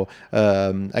 So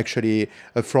actually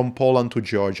from Poland to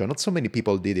Georgia, not so many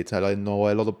people did it. I know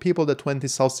a lot of people that went to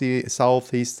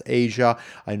Southeast Asia.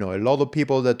 I know a lot of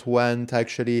people that went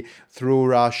actually through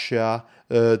Russia,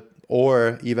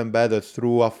 or even better,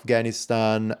 through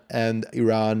Afghanistan and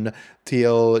Iran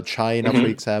till China, for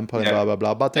example, and blah, blah,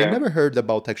 blah. But I never heard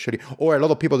about actually, or a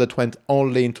lot of people that went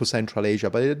only into Central Asia,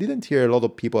 but I didn't hear a lot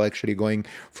of people actually going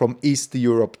from East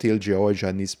Europe till Georgia,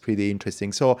 and it's pretty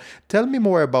interesting. So tell me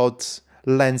more about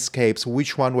landscapes.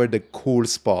 Which one were the cool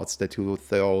spots that you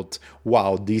thought,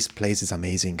 wow, this place is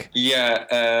amazing? Yeah,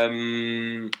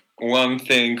 one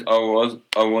thing I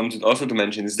wanted also to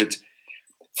mention is that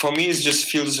for me, it just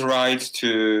feels right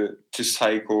to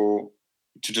cycle,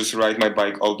 to just ride my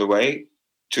bike all the way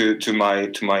to my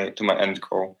end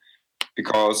goal,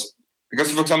 because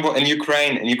for example in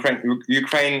Ukraine,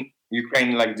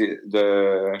 like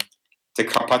the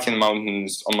Carpathian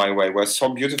Mountains on my way were so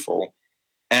beautiful,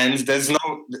 and there's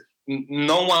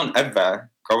no one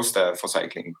ever goes there for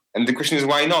cycling, and the question is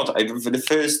why not? The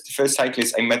first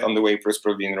cyclist I met on the way was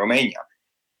probably in Romania.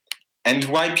 And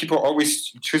why people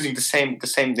always choosing the same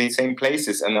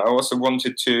places. And I also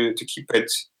wanted to keep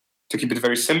it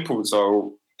very simple.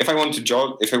 So if I want to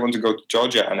go to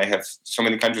Georgia and I have so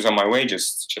many countries on my way,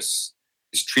 just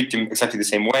treat them exactly the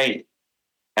same way,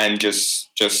 and just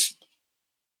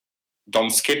don't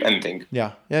skip anything.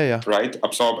 Yeah. Right,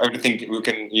 absorb everything you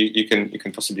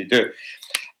can possibly do.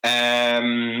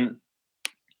 The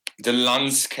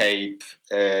landscape.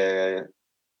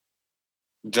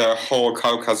 The whole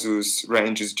Caucasus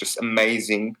range is just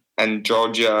amazing, and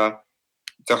Georgia,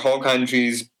 the whole country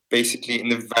is basically in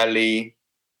the valley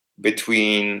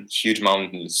between huge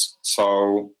mountains.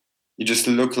 So you just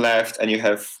look left and you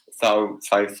have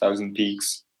 5,000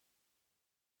 peaks,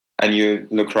 and you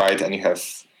look right and you have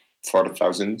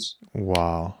 4,000.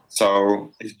 Wow!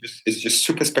 So it's just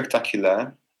super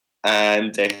spectacular,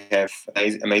 and they have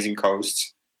amazing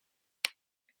coasts,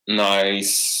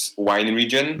 nice wine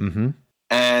region. Mm-hmm.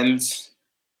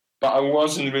 But I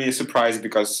wasn't really surprised,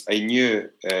 because I knew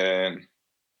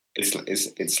it's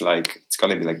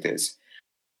gonna be like this.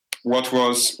 What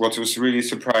was really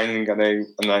surprising, and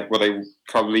what I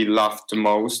probably loved the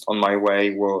most on my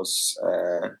way was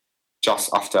just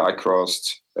after I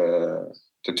crossed the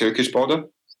Turkish border,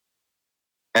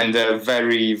 and the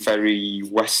very, very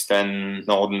western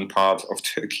northern part of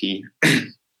Turkey.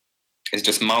 It's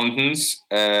just mountains.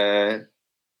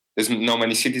 There's no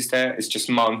many cities there. It's just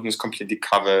mountains completely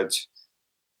covered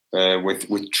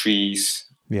with trees.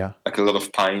 Yeah. Like a lot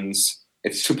of pines.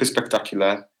 It's super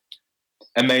spectacular.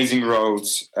 Amazing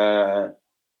roads. It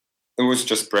was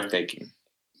just breathtaking.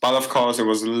 But of course, it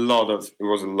was a lot of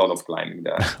climbing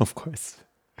there. Of course.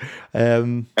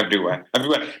 Everywhere.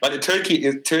 But Turkey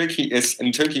is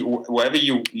in Turkey. Wherever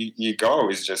you go,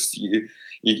 is just you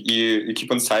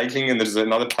keep on cycling, and there's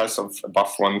another pass of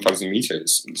above 1,000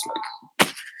 meters. It's like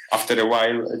after a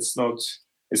while, it's not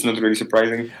really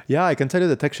surprising. Yeah, I can tell you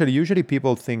that actually usually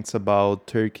people think about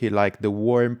Turkey like the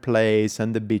warm place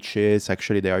and the beaches.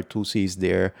 Actually, there are two seas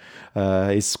there.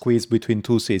 It's squeezed between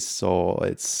two seas, so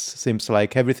it seems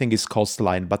like everything is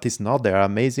coastline, but it's not. There are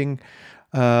amazing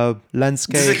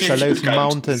landscapes,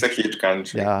 mountains. It's a huge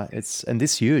country. Yeah,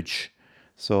 it's huge.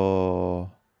 So,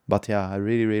 but yeah, I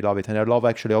really, really love it. And I love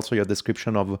actually also your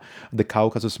description of the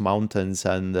Caucasus Mountains.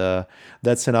 And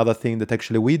that's another thing that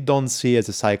actually we don't see as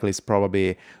a cyclist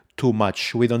probably too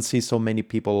much. We don't see so many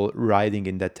people riding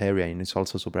in that area. And it's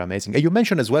also super amazing. And you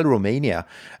mentioned as well Romania.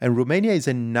 And Romania is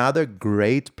another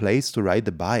great place to ride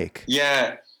the bike.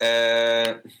 Yeah.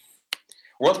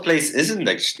 What place isn't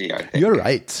actually? I think you're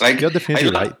right. Like, you're definitely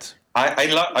right. I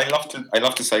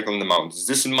love to cycle in the mountains.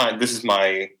 This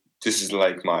is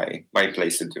like my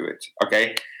place to do it.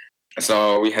 Okay.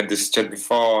 So we had this chat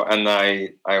before, and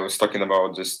I was talking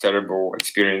about this terrible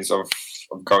experience of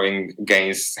going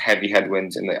against heavy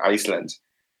headwinds in Iceland.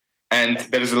 And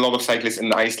there is a lot of cyclists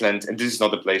in Iceland, and this is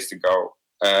not the place to go.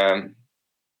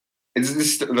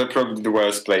 It's probably the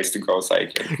worst place to go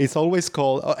cycling. It's always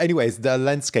called... anyways, the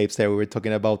landscapes there, we were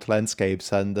talking about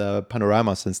landscapes and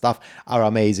panoramas and stuff are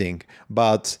amazing.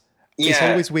 But it's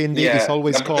always windy, it's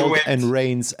always cold, and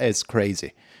rains as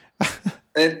crazy. But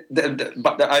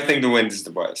I think the wind is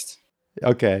the worst.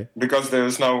 Okay. Because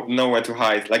there's nowhere to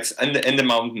hide. Like in the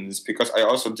mountains, because I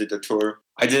also did a tour.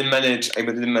 I didn't manage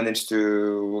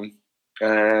to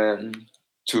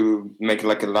make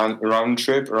like a round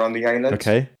trip around the island.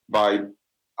 Okay.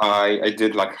 I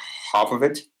did like half of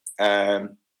it. I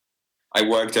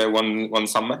worked there one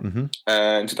summer in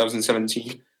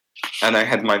 2017, and I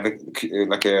had my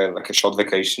like a short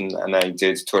vacation, and I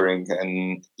did touring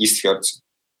in Eastfjord.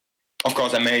 Of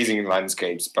course, amazing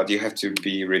landscapes, but you have to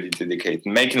be really dedicated.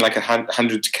 Making like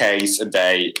 100 Ks a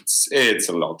day, it's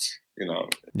a lot, you know.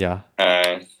 Yeah.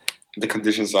 The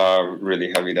conditions are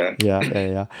really heavy there.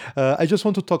 Yeah. I just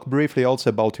want to talk briefly also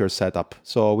about your setup.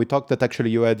 So we talked that actually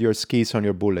you had your skis on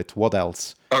your Bullet. What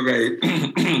else? Okay,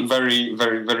 very,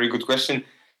 very, very good question.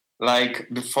 Like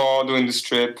before doing this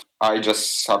trip, I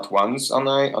just sat once on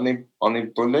a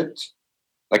Bullet.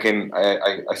 Like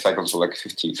I cycled for like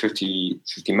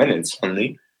 50 minutes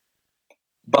only.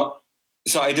 But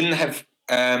so I didn't have.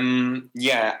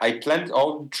 I planned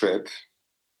all the trip.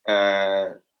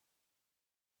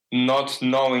 Not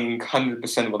knowing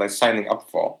 100% what I'm signing up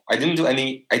for. I didn't do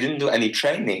any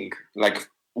training like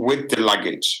with the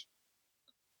luggage.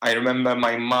 I remember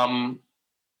my mom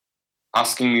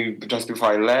asking me just before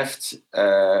I left,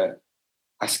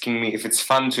 asking me if it's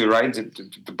fun to ride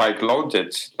the bike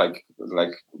loaded like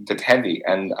that heavy,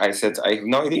 and I said I have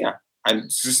no idea.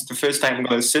 This is the first time I'm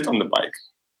going to sit on the bike.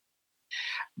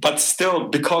 But still,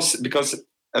 because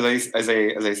as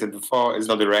I said before, it's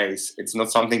not a race. It's not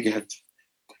something you have.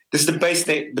 This is the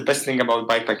best thing about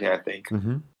bikepacking, I think,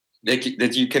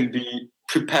 that you can be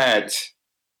prepared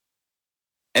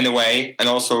in a way and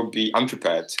also be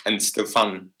unprepared and still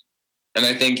fun. And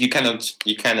I think you cannot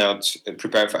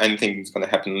prepare for anything that's going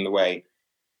to happen on the way.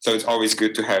 So it's always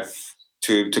good to have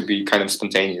to be kind of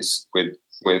spontaneous with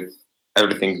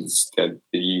everything that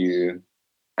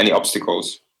any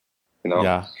obstacles, you know.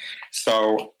 Yeah.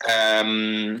 So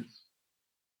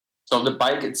the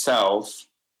bike itself.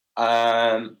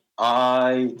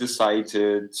 I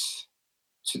decided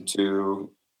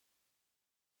to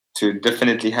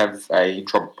definitely have a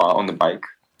drop bar on the bike.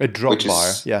 A drop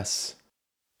bar, yes.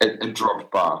 A drop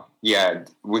bar, yeah,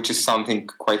 which is something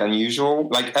quite unusual.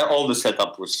 Like all the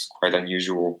setup was quite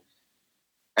unusual.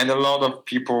 And a lot of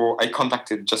people I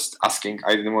contacted just asking.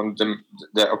 I didn't want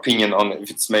their opinion on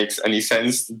if it makes any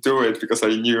sense to do it, because I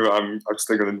knew I'm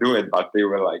still going to do it. But they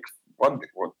were like, what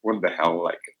the hell?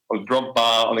 Like, a drop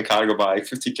bar on a cargo bike,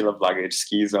 50 kilo luggage,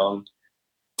 skis on.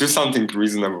 Do something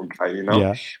reasonable, guy, you know?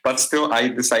 Yeah. But still, I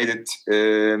decided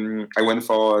I went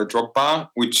for a drop bar,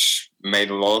 which made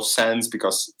a lot of sense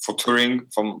because for touring,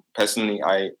 personally,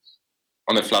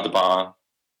 on a flat bar,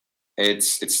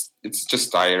 it's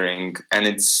just tiring, and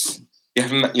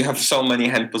you have so many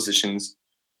hand positions.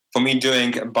 For me,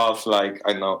 doing above like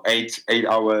I don't know 8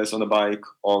 hours on a bike,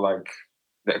 or like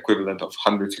the equivalent of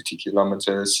 150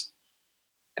 kilometers.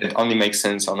 And it only makes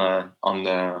sense on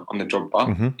the drop bar.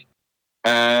 Mm-hmm.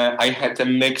 I had a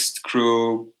mixed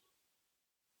group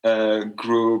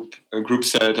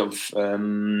set of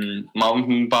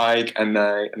mountain bike and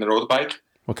a road bike.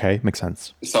 Okay, makes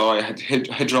sense. So I had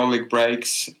hydraulic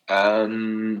brakes.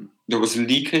 There was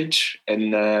leakage,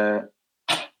 and it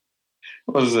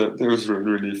was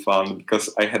really fun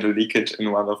because I had a leakage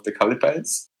in one of the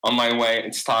calipers. On my way,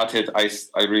 it started. I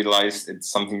realized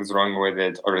something was wrong with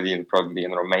it already, probably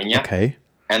in Romania. Okay.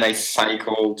 And I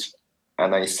cycled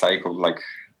like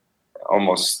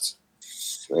almost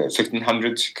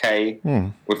 1,500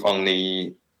 km with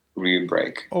only rear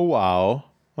brake. Oh wow!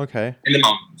 Okay. In the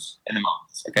mountains.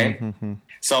 Okay. Mm-hmm.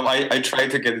 So I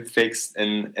tried to get it fixed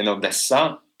in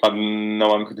Odessa, but no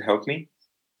one could help me.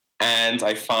 And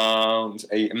I found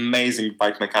an amazing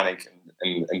bike mechanic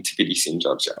in Tbilisi in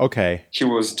Georgia. Okay. He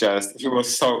was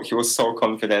so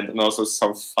confident and also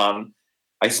so fun.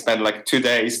 I spent like 2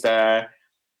 days there.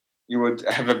 You would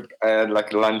have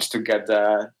like lunch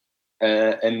together.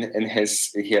 And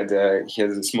he had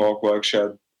a small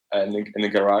workshop in a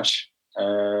garage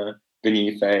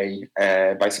beneath a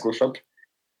bicycle shop.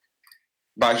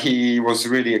 But he was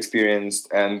really experienced,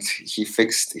 and he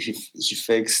fixed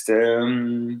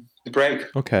the brake.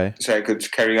 Okay. So I could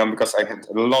carry on because I had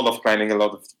a lot of climbing, a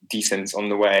lot of descents on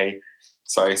the way.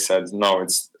 So I said, no,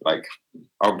 it's like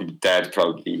I'll be dead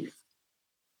probably,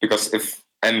 because if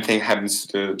anything happens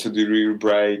to the rear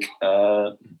brake,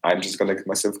 I'm just gonna get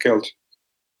myself killed.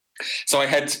 So I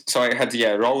had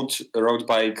road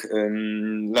bike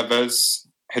levers,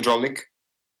 hydraulic,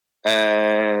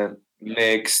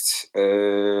 mixed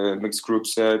group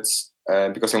sets,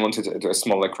 because I wanted a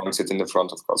smaller crank set in the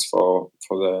front, of course, for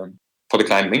the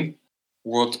climbing.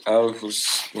 What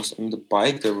else was on the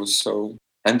bike? There was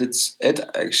and it's it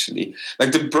actually.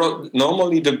 Like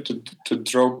normally the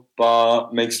drop bar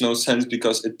makes no sense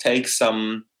because it takes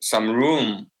some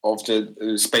room of the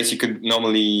space you could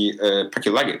normally pack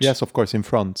your luggage. Yes, of course, in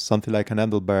front, something like an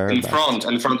handlebar. In front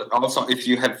also, if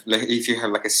you have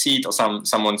like a seat or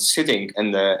someone sitting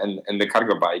in the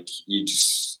cargo bike, you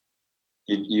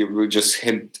will just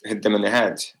hit them in the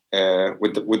head.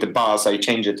 With the bars, I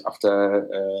change it after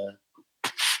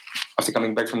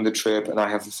coming back from the trip, and I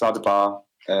have a flat bar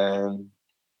in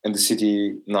the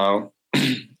city now.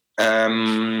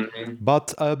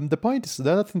 But the point is,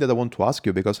 the other thing that I want to ask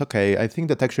you, because I think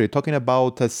that actually talking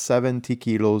about a 70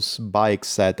 kilos bike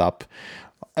setup,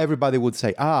 everybody would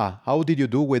say, how did you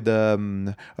do with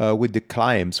the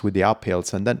climbs, with the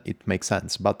uphills? And then it makes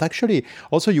sense. But actually,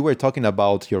 also you were talking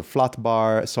about your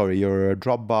your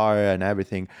drop bar and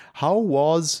everything. How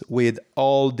was with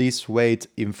all this weight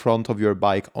in front of your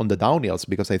bike on the downhills?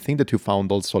 Because I think that you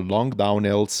found also long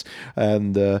downhills,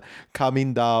 and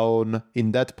coming down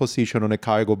in that position on a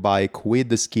cargo bike with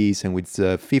the skis and with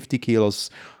 50 kilos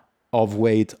of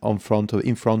weight in front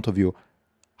of you.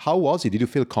 How was it? Did you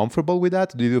feel comfortable with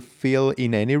that? Did you feel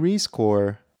in any risk,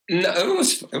 or? No,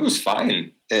 it was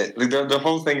fine. Like the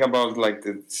whole thing about like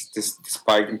this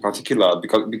bike in particular,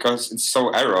 because it's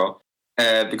so aero,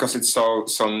 because it's so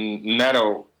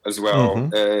narrow as well.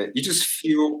 Mm-hmm. You just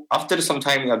feel after some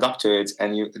time you adapt to it,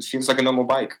 and it feels like a normal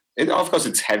bike. Of course,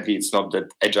 it's heavy. It's not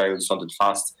that agile. It's not that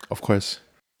fast. Of course,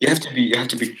 you have to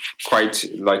be quite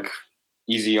like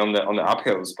easy on the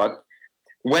uphills, but.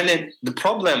 The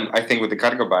problem I think with the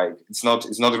cargo bike, it's not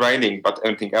riding, but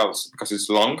everything else, because it's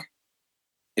long,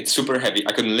 it's super heavy.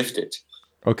 I couldn't lift it.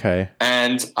 Okay.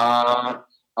 And I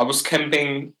was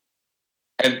camping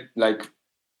at like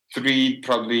 3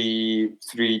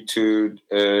 2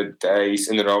 days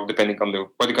in a row, depending on the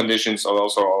weather conditions, or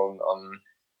also on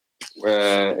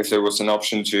if there was an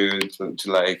option to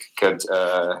like get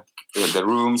the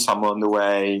room somewhere on the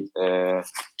way,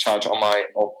 charge on my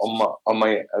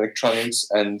electronics,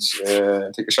 and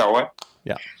take a shower.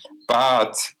 Yeah.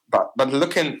 But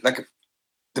looking like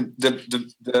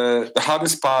the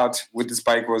hardest part with this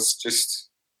bike was just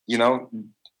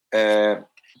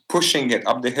pushing it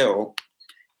up the hill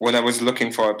when I was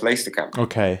looking for a place to camp.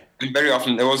 Okay. And very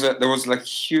often there was like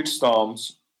huge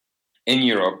storms in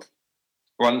Europe.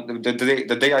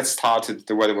 The day I started,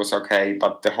 the weather was okay,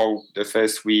 but the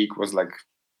first week was like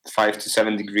 5 to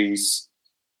 7 degrees,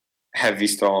 heavy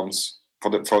storms for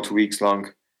 2 weeks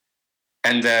long,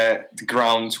 and the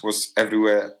ground was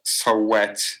everywhere so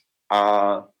wet.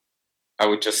 I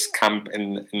would just camp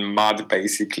in mud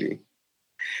basically.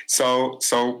 So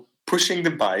pushing the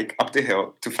bike up the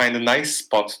hill to find a nice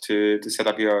spot to set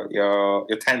up your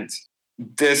tent.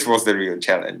 This was the real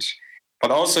challenge.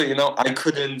 But also, I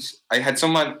couldn't. I had so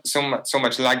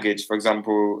much luggage. For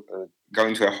example,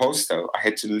 going to a hostel, I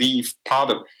had to leave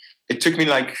part of. It took me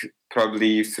like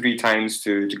probably 3 times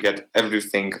to get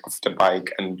everything off the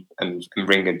bike and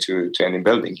bring it to any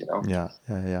building. Yeah.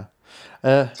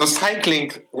 So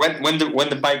cycling, when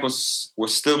the bike was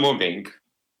still moving,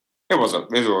 it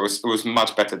was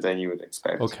much better than you would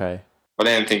expect. Okay. But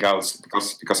anything else,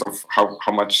 because of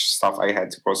how much stuff I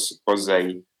had, was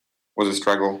a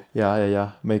struggle.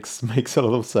 Yeah. Makes a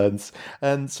lot of sense.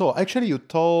 And so actually you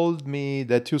told me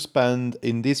that you spent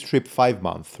in this trip 5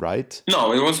 months, right?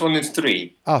 No, it was only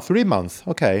 3. 3 months.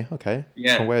 Okay.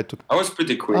 Yeah. From where to I was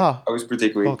pretty quick.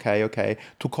 Okay.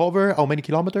 To cover how many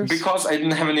kilometers? Because I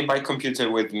didn't have any bike computer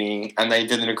with me and I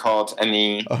didn't record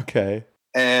any. Okay.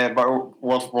 But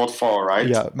what for, right?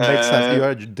 Yeah, makes sense. You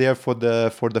are there for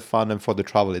the fun and for the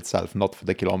travel itself, not for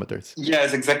the kilometers.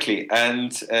 Yes, exactly.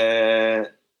 And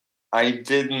I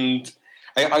didn't.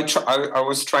 I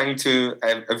was trying to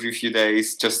every few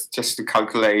days just to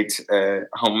calculate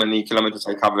how many kilometers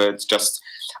I covered.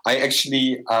 I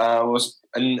actually was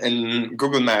in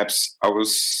Google Maps. I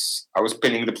was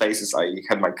pinning the places I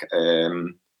had my.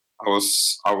 I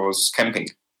was camping.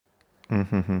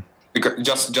 Mm-hmm.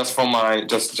 Because just for my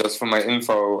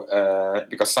info,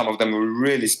 because some of them were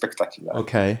really spectacular.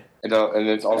 Okay. And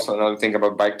it's also another thing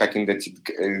about bikepacking that it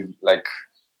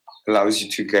allows you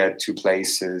to get to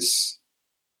places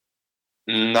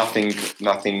nothing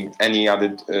any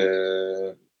other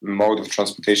mode of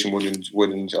transportation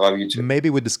wouldn't allow you to. Maybe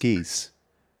with the skis.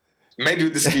 Maybe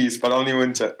with the skis, but only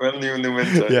in the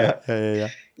winter. Yeah.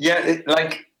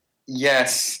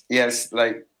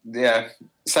 Yeah,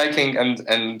 cycling and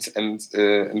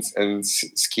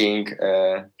skiing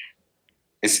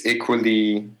is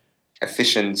equally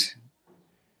efficient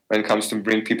when it comes to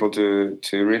bring people to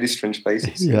really strange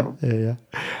places. Yeah.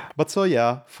 But so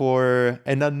for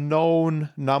an unknown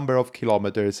number of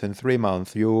kilometers in 3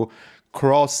 months, you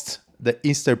crossed the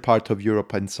eastern part of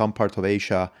Europe and some part of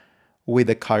Asia with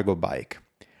a cargo bike.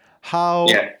 How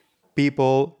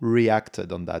people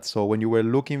reacted on that? So when you were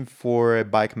looking for a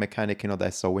bike mechanic in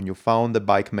Odessa, when you found a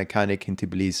bike mechanic in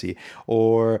Tbilisi,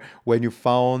 or when you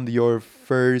found your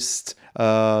first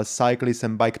cyclist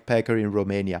and bikepacker in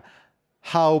Romania,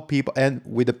 how people, and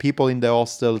with the people in the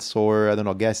hostels or I don't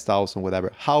know, guest house or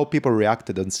whatever, how people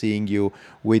reacted on seeing you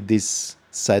with this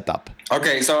setup?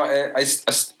 Okay, so I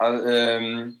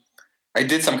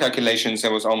did some calculations.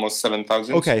 It was almost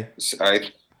 7,000. Okay.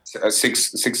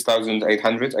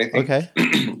 6,800, I think. Okay.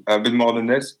 A bit more than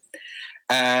this.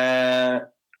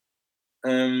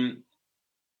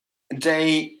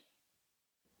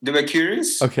 They were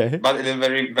curious, okay, but in a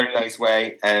very, very nice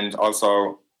way, and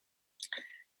also.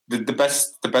 The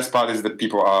best part is that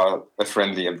people are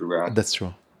friendly everywhere. That's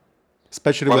true,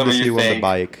 especially when they see you on the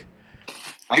bike.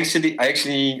 Actually,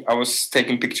 I was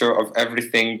taking picture of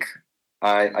everything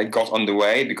I got on the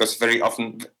way, because very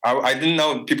often I didn't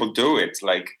know people do it.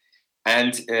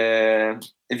 And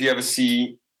if you ever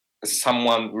see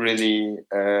someone really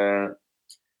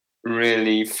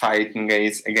really fighting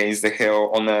against the hill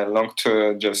on a long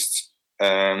tour, just.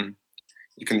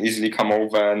 You can easily come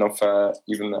over and offer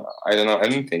even, I don't know,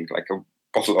 anything, like a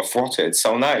bottle of water. It's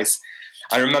so nice.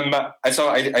 I remember, I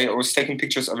was taking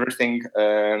pictures of everything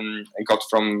I got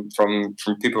from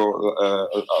people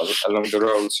along the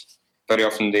roads. Very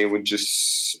often they would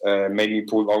just maybe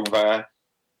pull over,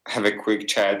 have a quick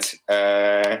chat.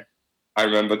 I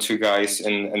remember 2 guys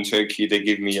in Turkey. They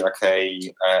give me like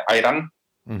a ayran,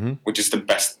 which is the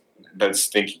best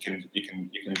thing you can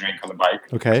drink on the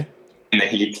bike. Okay. In the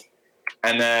heat.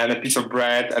 And a piece of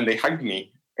bread, and they hugged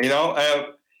me. It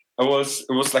was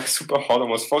like super hot,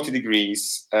 almost 40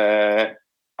 degrees. I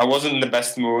wasn't in the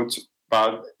best mood,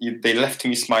 but they left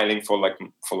me smiling for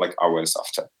hours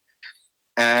after.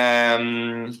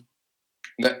 And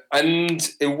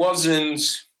it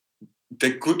wasn't. The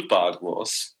good part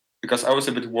was, because I was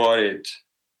a bit worried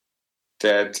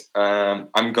that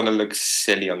I'm gonna look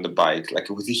silly on the bike,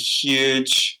 like with a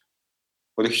huge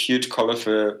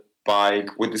colorful bike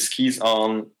with the skis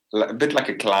on, a bit like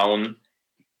a clown,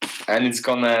 and it's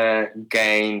gonna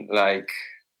gain like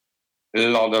a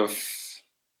lot of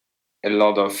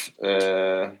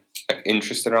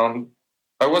interest around.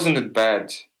 But wasn't it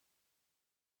bad?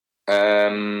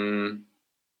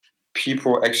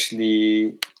 People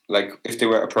actually, like, if they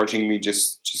were approaching me,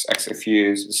 just ask a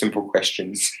few simple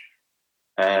questions.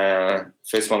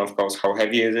 First one, of course, how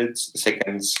heavy is it? The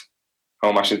second,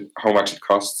 how much it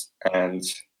costs, and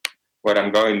where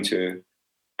I'm going to.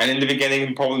 And in the beginning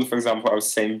in Poland, for example, I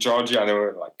was saying Georgia, and they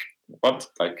were like, what?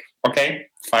 Like,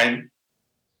 okay, fine.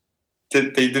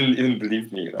 They didn't even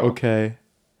believe me. Okay.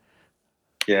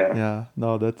 Yeah. Yeah.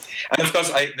 No, that's And of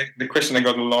course, the question I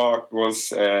got a lot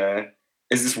was,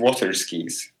 is this water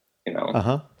skis? You know,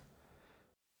 uh-huh.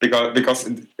 because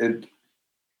in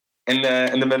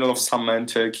the middle of summer in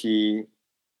Turkey,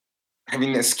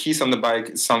 having a skis on the bike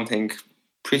is something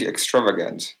pretty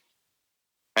extravagant.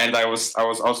 And I was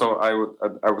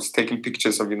taking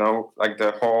pictures of, like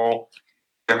the whole,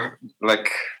 like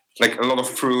a lot of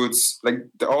fruits. Like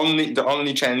the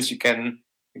only chance you can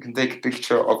take a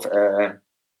picture of a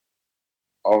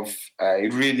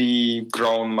really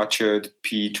grown, matured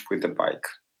peach with the bike,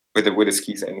 with the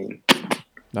skis. I mean,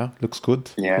 Yeah, looks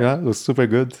good. yeah. Yeah, looks super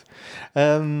good.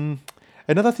 Um,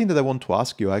 Another thing that I want to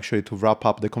ask you, actually, to wrap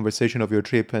up the conversation of your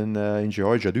trip in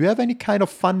Georgia, do you have any kind of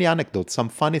funny anecdotes, some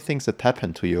funny things that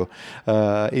happened to you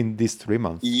in these 3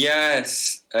 months?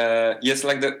 Yes, yes.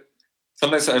 Like the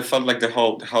sometimes I felt like the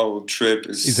whole trip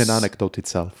Is an anecdote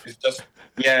itself. it's just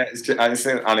yeah, it's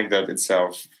an anecdote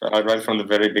itself. Right from the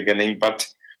very beginning,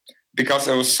 but because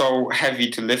it was so heavy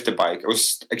to lift the bike, it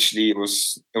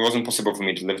wasn't possible for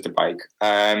me to lift the bike.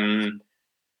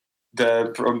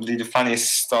 Probably the funniest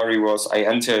story was I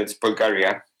entered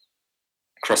Bulgaria,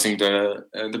 crossing the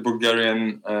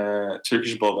Bulgarian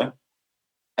Turkish border,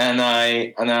 and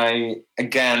I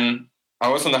again I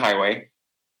was on the highway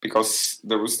because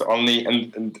there was the only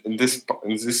in this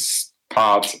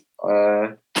part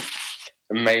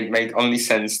made only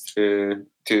sense to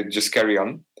just carry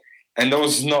on, and there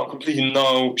was completely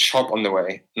no shop on the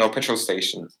way, no petrol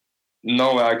station,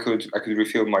 nowhere I could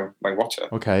refill my water.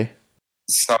 Okay.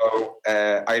 So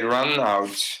I ran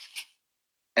out,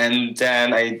 and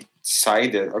then I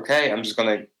decided, okay, I'm just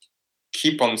gonna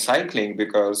keep on cycling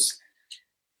because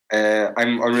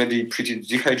I'm already pretty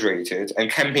dehydrated,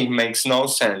 and camping makes no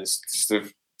sense. This is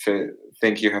the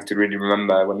thing you have to really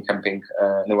remember when camping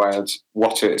in the wild.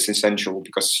 Water is essential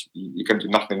because you can do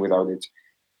nothing without it,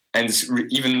 and it's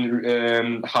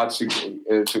even hard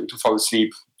to fall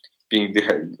asleep being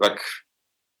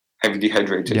heavy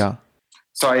dehydrated. Yeah.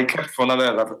 So I kept for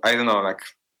another, I don't know, like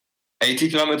 80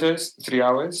 kilometers, 3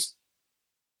 hours,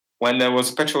 when there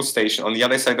was a petrol station on the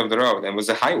other side of the road and was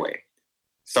a highway.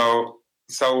 So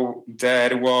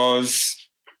there was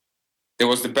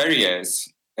the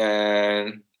barriers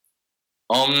on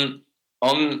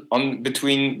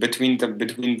between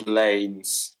the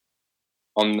lanes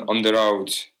on the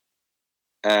road,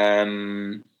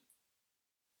 um,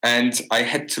 and I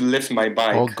had to lift my Oh,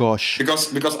 bike gosh.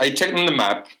 because I checked on the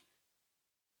map,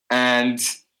 and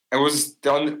it was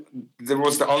there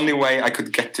was the only way I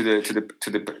could get to the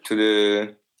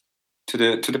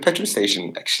petrol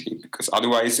station, actually, because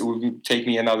otherwise it would take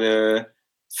me another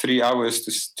 3 hours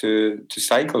to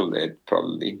cycle it,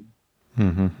 probably.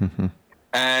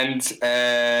 And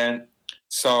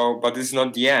but it's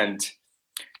not the end.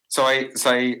 So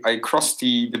I crossed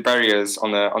the barriers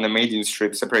on a median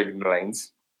strip separating the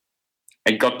lanes,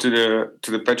 and got to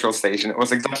the petrol station. It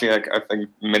was exactly like, I think,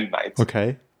 midnight.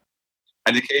 Okay.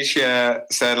 And the cashier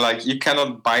said, like, you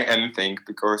cannot buy anything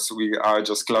because we are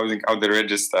just closing out the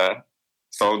register.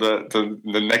 So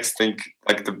the next thing,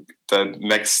 like the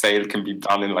next sale, can be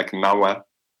done in like an hour.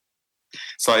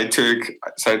 So I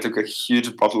took a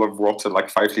huge bottle of water, like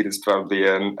 5 liters probably,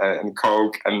 and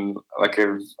Coke, and like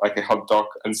a hot dog,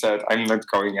 and said, I'm not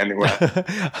going anywhere.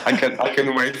 I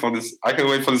can wait for this. I can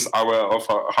wait for this hour of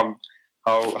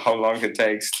how long it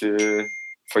takes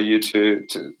for you to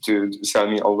sell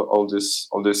me all this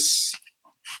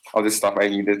stuff I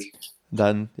needed.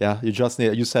 Then, yeah,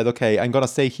 you said, okay, I'm going to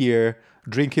stay here,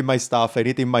 drinking my stuff and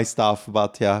eating my stuff,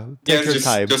 but yeah, take Yes, your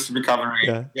time. just recovery.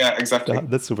 Yeah. Yeah, exactly.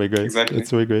 That's super great. Exactly. That's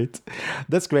super great.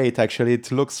 That's great, actually.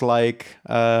 It looks like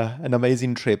an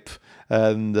amazing trip.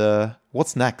 And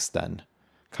what's next then,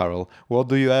 Carol? What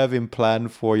do you have in plan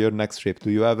for your next trip? Do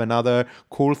you have another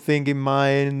cool thing in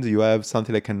mind? Do you have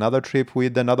something like another trip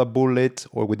with another bullet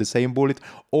or with the same bullet?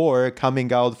 Or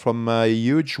coming out from a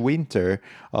huge winter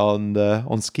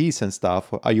on skis and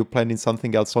stuff? Are you planning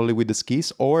something else only with the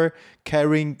skis or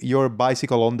carrying your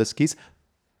bicycle on the skis?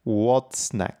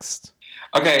 What's next?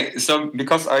 Okay, so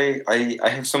because I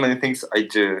have so many things I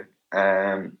do,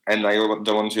 and I don't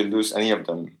want to lose any of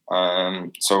them.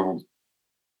 So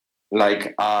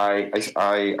like I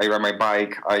ride my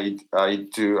bike. I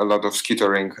do a lot of ski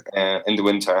touring in the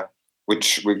winter,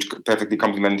 which perfectly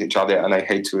complement each other. And I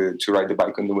hate to ride the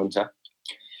bike in the winter.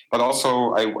 But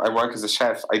also I work as a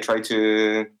chef. I try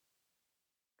to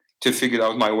figure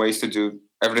out my ways to do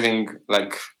everything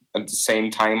like at the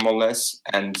same time, more or less,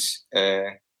 and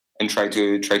try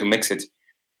to mix it.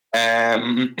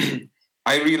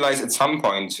 I realized at some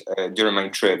point during my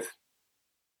trip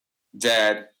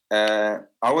that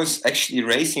I was actually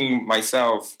racing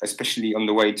myself, especially on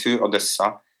the way to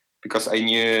Odessa, because I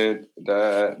knew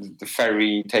the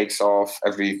ferry takes off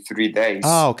every 3 days.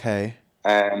 Okay.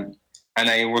 And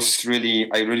I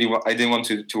didn't want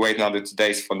to wait another 2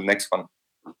 days for the next one.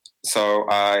 So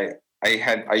I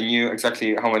knew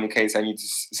exactly how many Ks I need to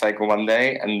cycle one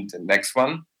day and the next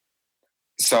one.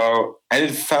 So, and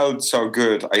it felt so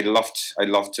good. I loved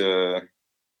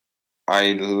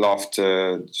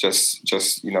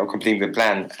just completing the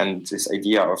plan and this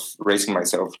idea of racing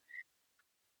myself.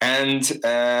 And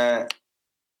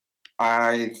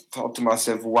I thought to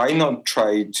myself, why not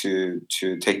try to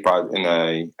take part in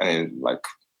a like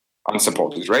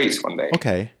unsupported race one day?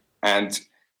 Okay. And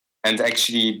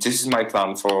actually, this is my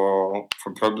plan for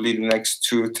probably the next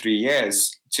 2-3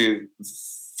 years, to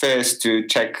first to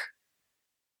check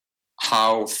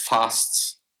how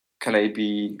fast can I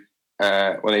be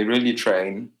when I really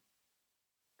train.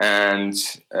 And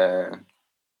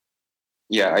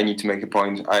I need to make a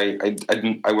point. I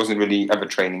wasn't really ever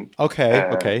training.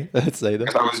 Okay. Let's say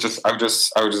that. I was just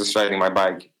riding my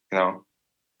bike,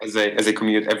 as a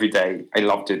commute every day. I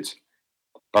loved it.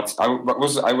 But I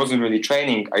wasn't really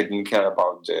training. I didn't care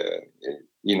about the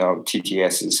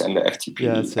TTSs and the FTP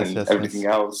and everything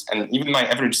else, and even my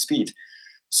average speed.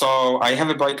 So I have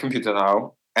a bike computer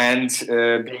now, and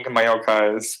being in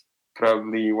Mallorca is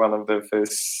probably one of the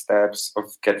first steps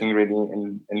of getting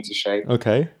really into shape.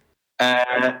 Okay.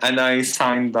 And I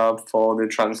signed up for the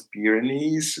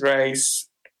Trans-Pyrenees race,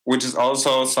 which is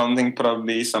also something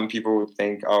probably some people would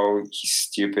think, oh, he's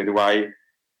stupid. Why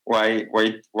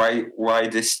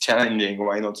this challenging?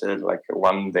 Why not like a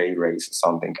 1-day race or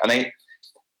something? And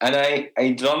I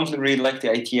don't really like the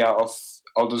idea of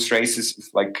all those races with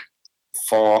like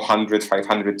 400,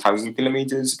 500,000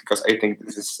 kilometers, because I think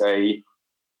this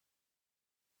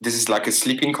is like a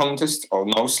sleeping contest or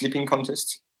no sleeping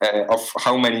contest of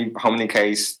how many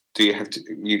Ks do you have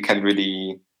you can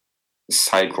really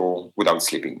cycle without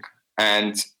sleeping.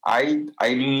 And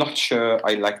I'm not sure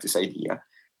I like this idea.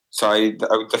 So I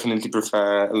would definitely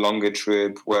prefer a longer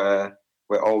trip where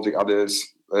all the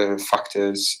others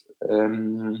factors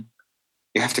you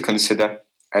have to consider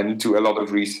and do a lot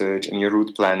of research and your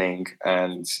route planning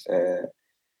and the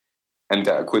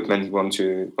equipment you want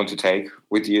to take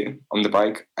with you on the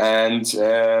bike. And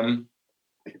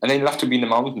I love to be in the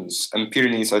mountains, and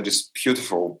Pyrenees are just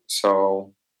beautiful.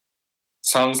 So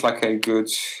sounds like a good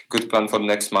plan for the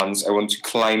next months. I want to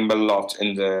climb a lot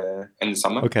in the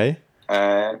summer. Okay.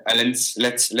 And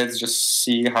let's just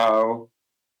see how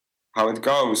it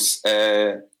goes.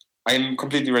 I'm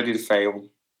completely ready to fail.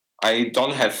 I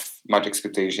don't have much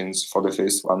expectations for the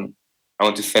first one. I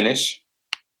want to finish.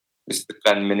 This is the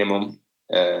plan minimum.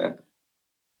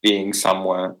 Being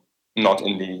somewhere not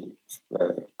in the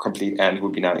complete end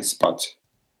would be nice, but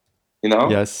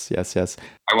Yes.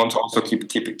 I want to also keep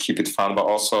it fun, but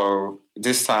also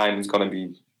this time it's gonna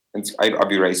be. I'll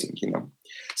be racing,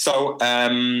 So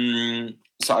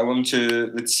I want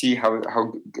to let's see how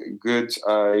good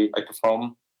I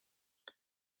perform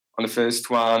on the first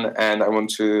one, and I want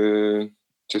to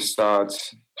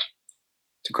start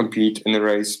to compete in a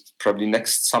race probably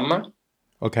next summer.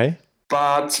 Okay.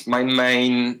 But my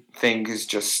main thing is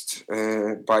just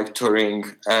bike touring,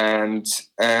 and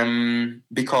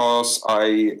because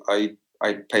I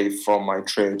pay for my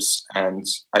trips and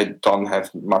I don't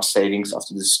have much savings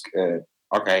after this.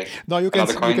 Okay. No, you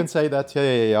can say that.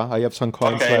 Yeah. I have some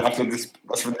coins left. After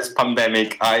this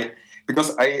pandemic, I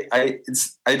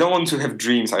don't want to have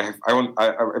dreams. I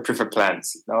prefer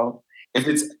plans. If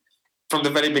it's from the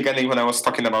very beginning when I was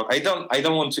talking about, I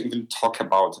don't want to even talk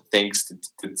about things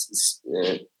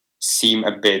that seem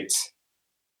a bit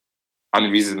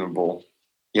unreasonable,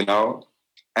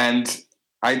 and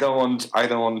I don't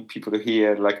want people to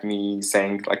hear like me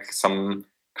saying like some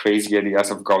crazy ideas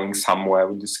of going somewhere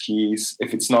with the skis.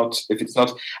 If it's not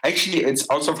actually, it's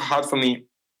also hard for me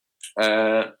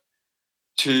to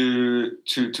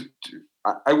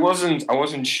I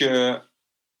wasn't sure.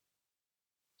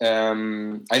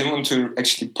 I didn't want to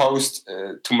actually post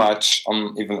too much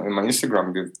on even on my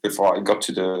Instagram before I got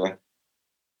to the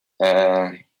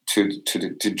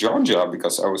to Georgia,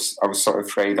 because I was so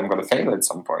afraid I'm gonna fail at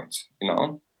some point.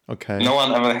 Okay. No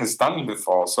one ever has done it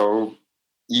before, so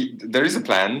there is a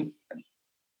plan,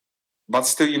 but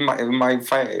still you might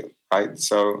fail, right?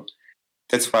 So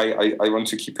that's why I want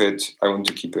to keep it. I want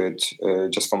to keep it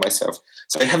just for myself.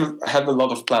 So I have a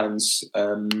lot of plans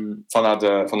for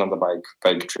another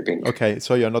bike tripping. Okay,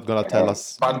 so you're not gonna tell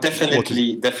us. But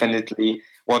definitely,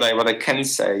 what I can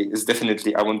say is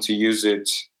definitely I want to use it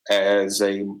as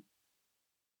a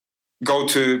go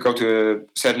to a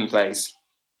certain place,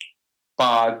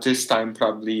 but this time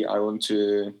probably I want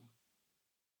to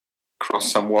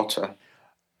cross some water.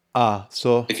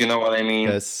 So if you know what I mean.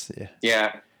 yes,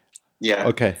 yeah. Yeah.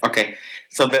 Okay.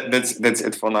 So that's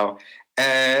it for now.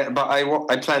 But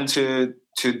I plan to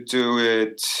do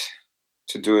it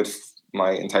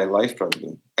my entire life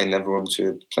probably. I never want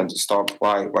to plan to stop.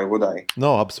 Why would I?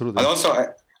 No, absolutely. And also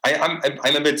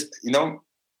I'm a bit,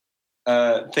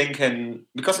 thinking,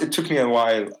 because it took me a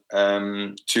while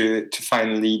to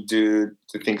finally do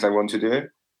the things I want to do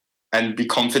and be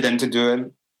confident to do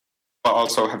it, but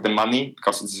also have the money,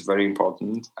 because it's very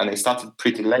important. And I started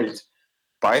pretty late.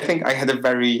 But I think I have a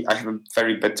very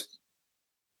bad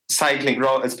cycling,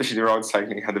 especially road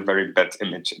cycling, had a very bad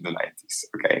image in the 90s.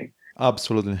 Okay.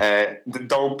 Absolutely. The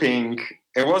doping,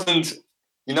 it wasn't,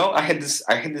 I had this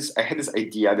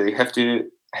idea that you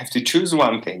have to choose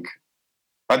one thing.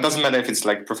 But it doesn't matter if it's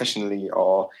like professionally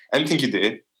or anything you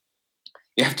do.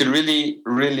 You have to really,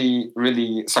 really,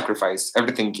 really sacrifice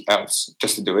everything else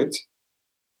just to do it.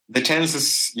 The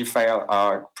chances you fail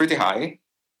are pretty high.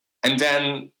 And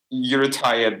then you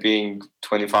retire being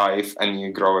 25 and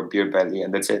you grow a beer belly,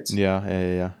 and that's it.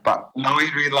 Yeah. But now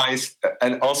I realize,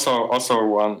 and also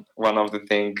one of the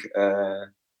things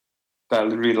that I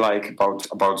really like about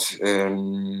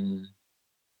the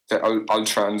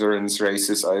ultra endurance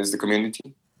races is the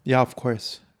community. Yeah, of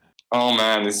course. Oh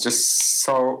man, it's just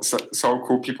so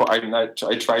cool. People, I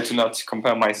try to not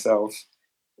compare myself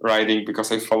riding,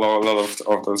 because I follow a lot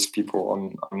of those people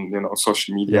on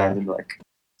social media. Yeah. I mean, like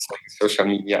social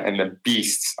media, and the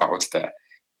beasts out there,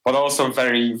 but also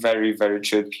very, very, very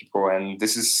chill people. And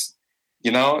this is,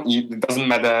 it doesn't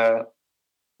matter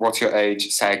what your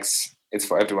age, sex, it's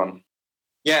for everyone.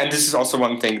 Yeah, and this is also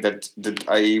one thing that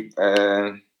I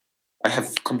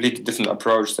have a completely different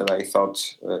approach than I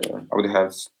thought I would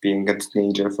have being a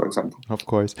teenager, for example. Of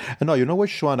course. And no, you know what,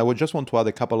 Xuan, I would just want to add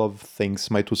a couple of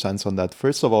things, my 2 cents on that.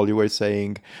 First of all, you were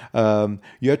saying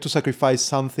you have to sacrifice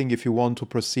something if you want to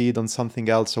proceed on something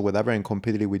else or whatever and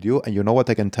completely with you. And you know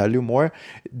what I can tell you more?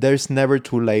 There's never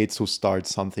too late to start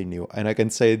something new. And I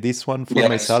can say this one for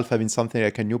myself, having something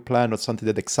like a new plan or something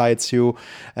that excites you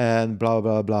and blah,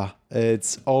 blah, blah.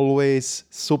 It's always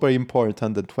super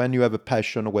important that when you have a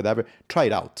passion or whatever, try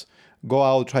it out. Go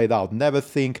out, try it out. Never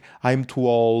think I'm too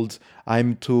old,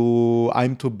 I'm too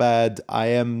bad, I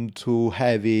am too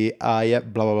heavy, I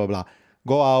am blah, blah, blah, blah.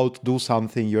 Go out, do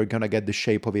something, you're going to get the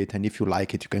shape of it. And if you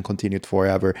like it, you can continue it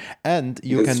forever. And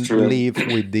you can live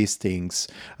with these things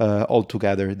all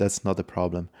together. That's not a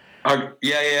problem.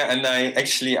 Yeah. And I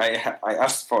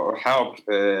asked for help,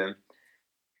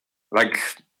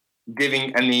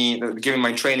 giving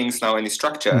my trainings now any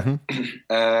structure. Mm-hmm.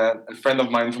 A friend of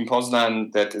mine from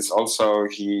Poznan that is also,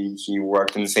 he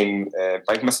worked in the same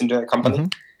bike messenger company, mm-hmm.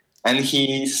 and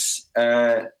he's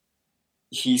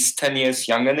 10 years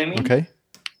younger than me. Okay.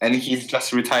 And he's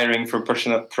just retiring for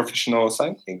professional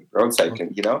cycling, road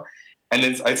cycling,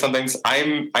 And sometimes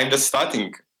I'm just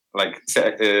starting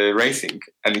racing,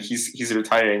 and he's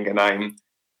retiring, and I'm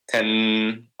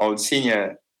 10 old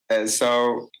senior.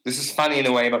 So this is funny in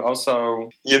a way, but also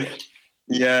yeah.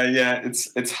 It's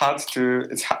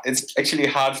actually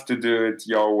hard to do it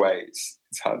your ways.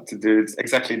 It's hard to do it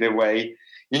exactly the way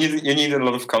you need. A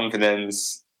lot of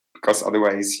confidence, because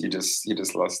otherwise you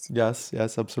just lost. Yes,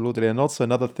 absolutely. And also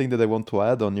another thing that I want to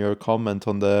add on your comment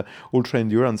on the ultra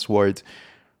endurance world.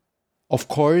 Of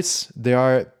course, there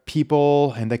are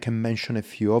people, and I can mention a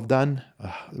few of them,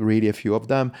 really a few of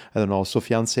them. I don't know,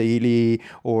 Sofiane Seili,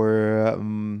 or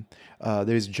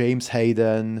there is James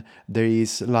Hayden, there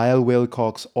is Lyle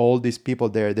Wilcox, all these people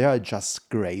there, they are just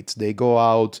great. They go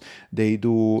out, they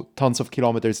do tons of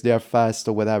kilometers, they are fast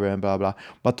or whatever, and blah, blah.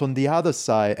 But on the other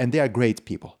side, and they are great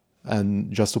people.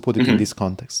 And just to put it in this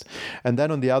context. And then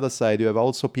on the other side, you have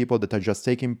also people that are just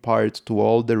taking part to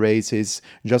all the races,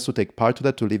 just to take part to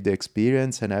that, to live the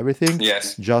experience and everything,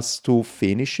 just to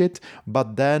finish it.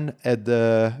 But then at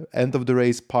the end of the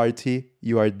race party,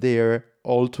 you are there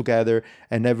all together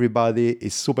and everybody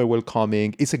is super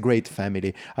welcoming. It's a great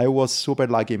family. I was super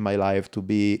lucky in my life to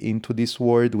be into this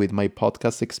world with my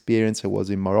podcast experience. I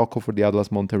was in Morocco for the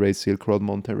Atlas Mountain Race, Silk Road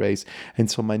Mountain Race, and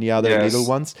so many other little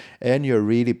ones. And you're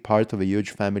really part of a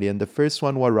huge family. And the first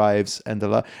one who arrives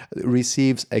and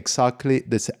receives exactly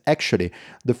this. Actually,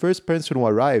 the first person who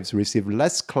arrives receives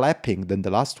less clapping than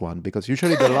the last one, because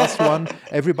usually the last one,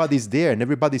 everybody's there and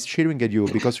everybody's cheering at you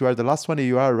because you are the last one and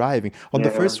you are arriving. On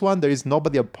the first one, there is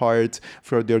nobody apart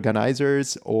from the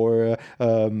organizers or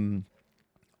the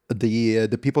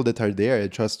people that are there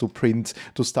just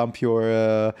to stamp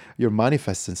your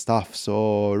manifest and stuff.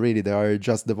 So really, there are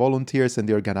just the volunteers and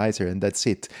the organizer, and that's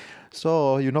it.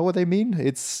 So, you know what I mean?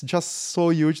 It's just so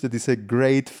huge that it's a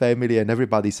great family and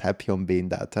everybody's happy on being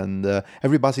that. And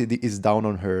everybody is down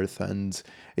on earth. And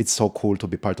it's so cool to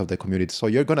be part of the community. So,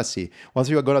 you're going to see, once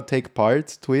you're going to take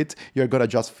part to it, you're going to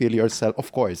just feel yourself.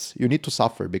 Of course, you need to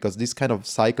suffer because this kind of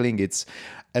cycling, it's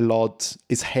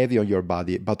heavy on your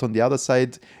body. But on the other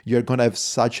side, you're going to have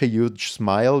such a huge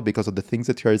smile because of the things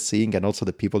that you're seeing and also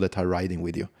the people that are riding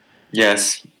with you.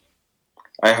 Yes,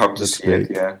 I hope to That's see it.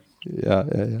 great. Yeah.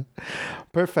 Yeah.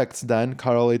 Perfect, then,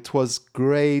 Carol. It was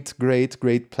great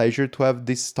pleasure to have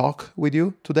this talk with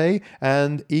you today.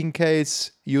 And in case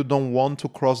you don't want to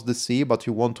cross the sea, but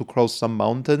you want to cross some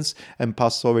mountains and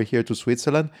pass over here to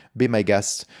Switzerland, be my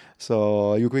guest.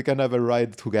 So we can have a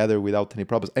ride together without any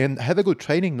problems. And have a good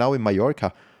training now in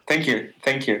Mallorca. Thank you.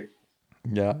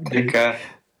 Yeah, Take great. care.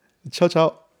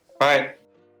 Ciao. Bye.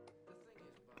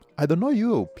 I don't know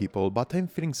you people, but I'm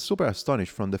feeling super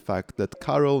astonished from the fact that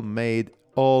Karol made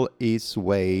all his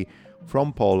way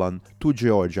from Poland to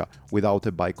Georgia without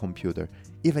a bike computer.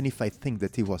 Even if I think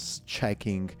that he was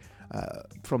checking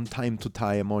from time to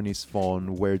time on his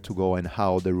phone where to go and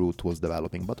how the route was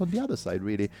developing. But on the other side,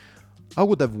 really, I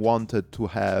would have wanted to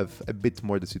have a bit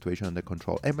more the situation under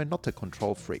control. I'm not a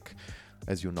control freak,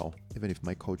 as you know, even if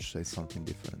my coach says something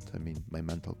different. I mean, my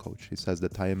mental coach, he says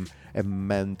that I am a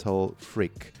mental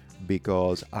freak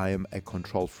because I am a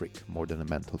control freak more than a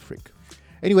mental freak.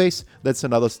 Anyways, that's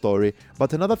another story.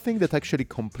 But another thing that actually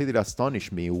completely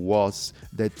astonished me was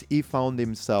that he found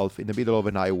himself in the middle of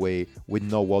an highway with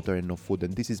no water and no food.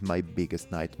 And this is my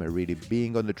biggest nightmare, really,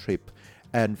 being on the trip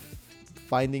and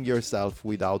finding yourself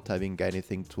without having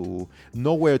anything to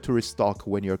nowhere to restock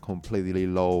when you're completely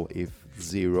low, if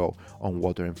zero, on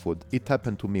water and food. It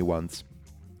happened to me once.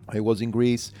 I was in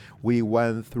Greece. We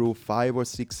went through 5 or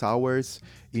 6 hours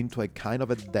into a kind of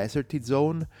a deserty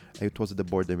zone. It was at the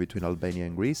border between Albania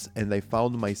and Greece, and I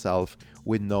found myself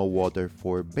with no water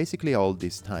for basically all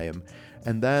this time.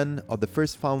 And then at the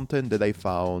first fountain that I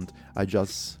found, I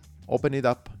just opened it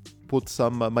up, put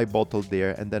some my bottle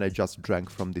there, and then I just drank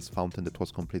from this fountain that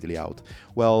was completely out.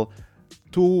 Well,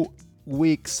 2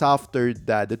 weeks after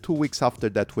that, the 2 weeks after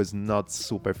that was not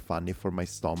super funny for my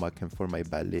stomach and for my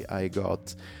belly. I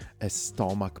got a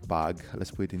stomach bug,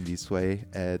 let's put it in this way,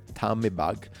 a tummy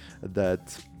bug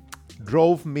that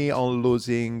drove me on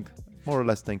losing more or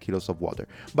less 10 kilos of water.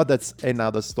 But that's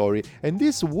another story. And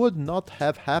this would not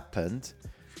have happened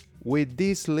with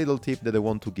this little tip that I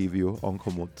want to give you on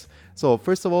Komoot. So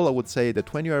first of all, I would say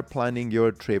that when you are planning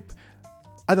your trip,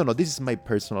 I don't know, this is my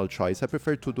personal choice. I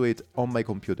prefer to do it on my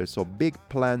computer. So big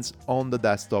plans on the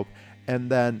desktop and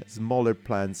then smaller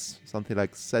plans, something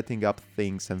like setting up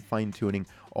things and fine-tuning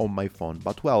on my phone.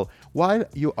 But well, while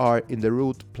you are in the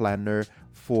route planner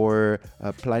for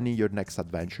planning your next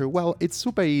adventure, well, it's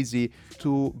super easy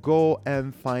to go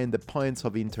and find the points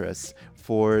of interest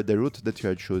for the route that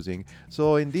you're choosing.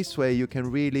 So in this way, you can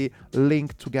really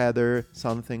link together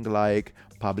something like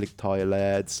public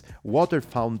toilets, water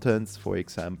fountains, for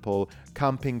example,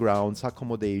 camping grounds,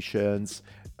 accommodations,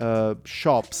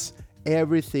 shops,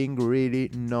 everything really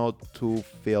not to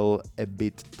feel a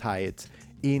bit tight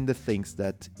in the things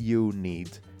that you need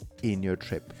in your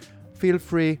trip. Feel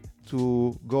free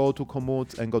to go to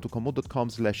Komoot and go to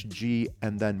komoot.com/g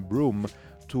and then Broom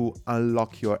to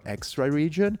unlock your extra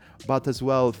region, but as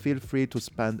well feel free to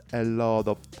spend a lot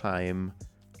of time,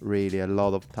 really a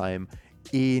lot of time,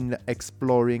 in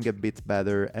exploring a bit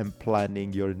better and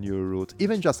planning your new route,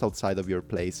 even just outside of your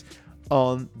place,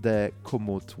 on the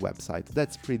Komoot website.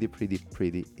 That's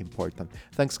pretty important.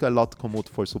 Thanks a lot, Komoot,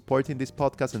 for supporting this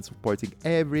podcast and supporting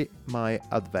every my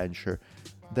adventure.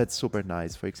 That's super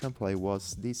nice. For example, I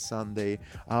was this Sunday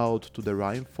out to the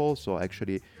Rheinfall, so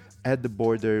actually at the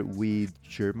border with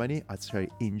Germany, actually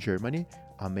in Germany.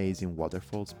 Amazing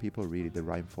waterfalls, people, really, the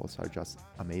Rheinfalls are just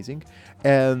amazing.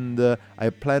 And I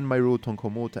planned my route on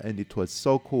Komoot and it was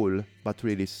so cool, but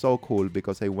really so cool,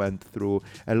 because I went through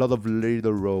a lot of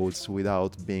little roads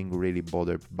without being really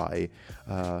bothered by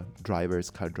car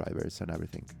drivers and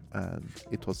everything. And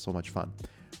it was so much fun.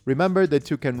 Remember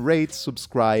that you can rate,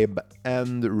 subscribe,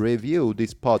 and review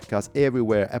this podcast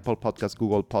everywhere: Apple Podcasts,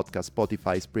 Google Podcasts,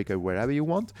 Spotify, Spreaker, wherever you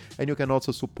want. And you can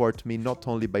also support me not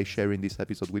only by sharing this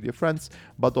episode with your friends,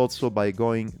 but also by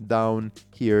going down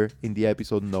here in the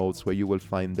episode notes where you will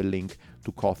find the link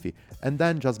to coffee. And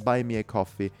then just buy me a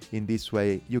coffee. In this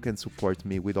way, you can support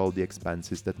me with all the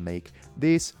expenses that make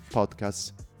this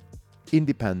podcast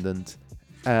independent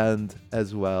and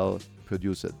as well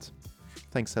produce it.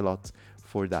 Thanks a lot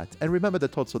for that. And remember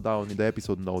that also down in the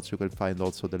episode notes, you can find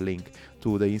also the link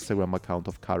to the Instagram account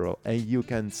of Caro, and you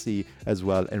can see as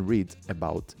well and read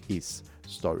about his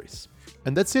stories.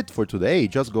 And that's it for today.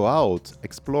 Just go out,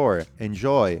 explore,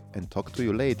 enjoy, and talk to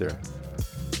you later.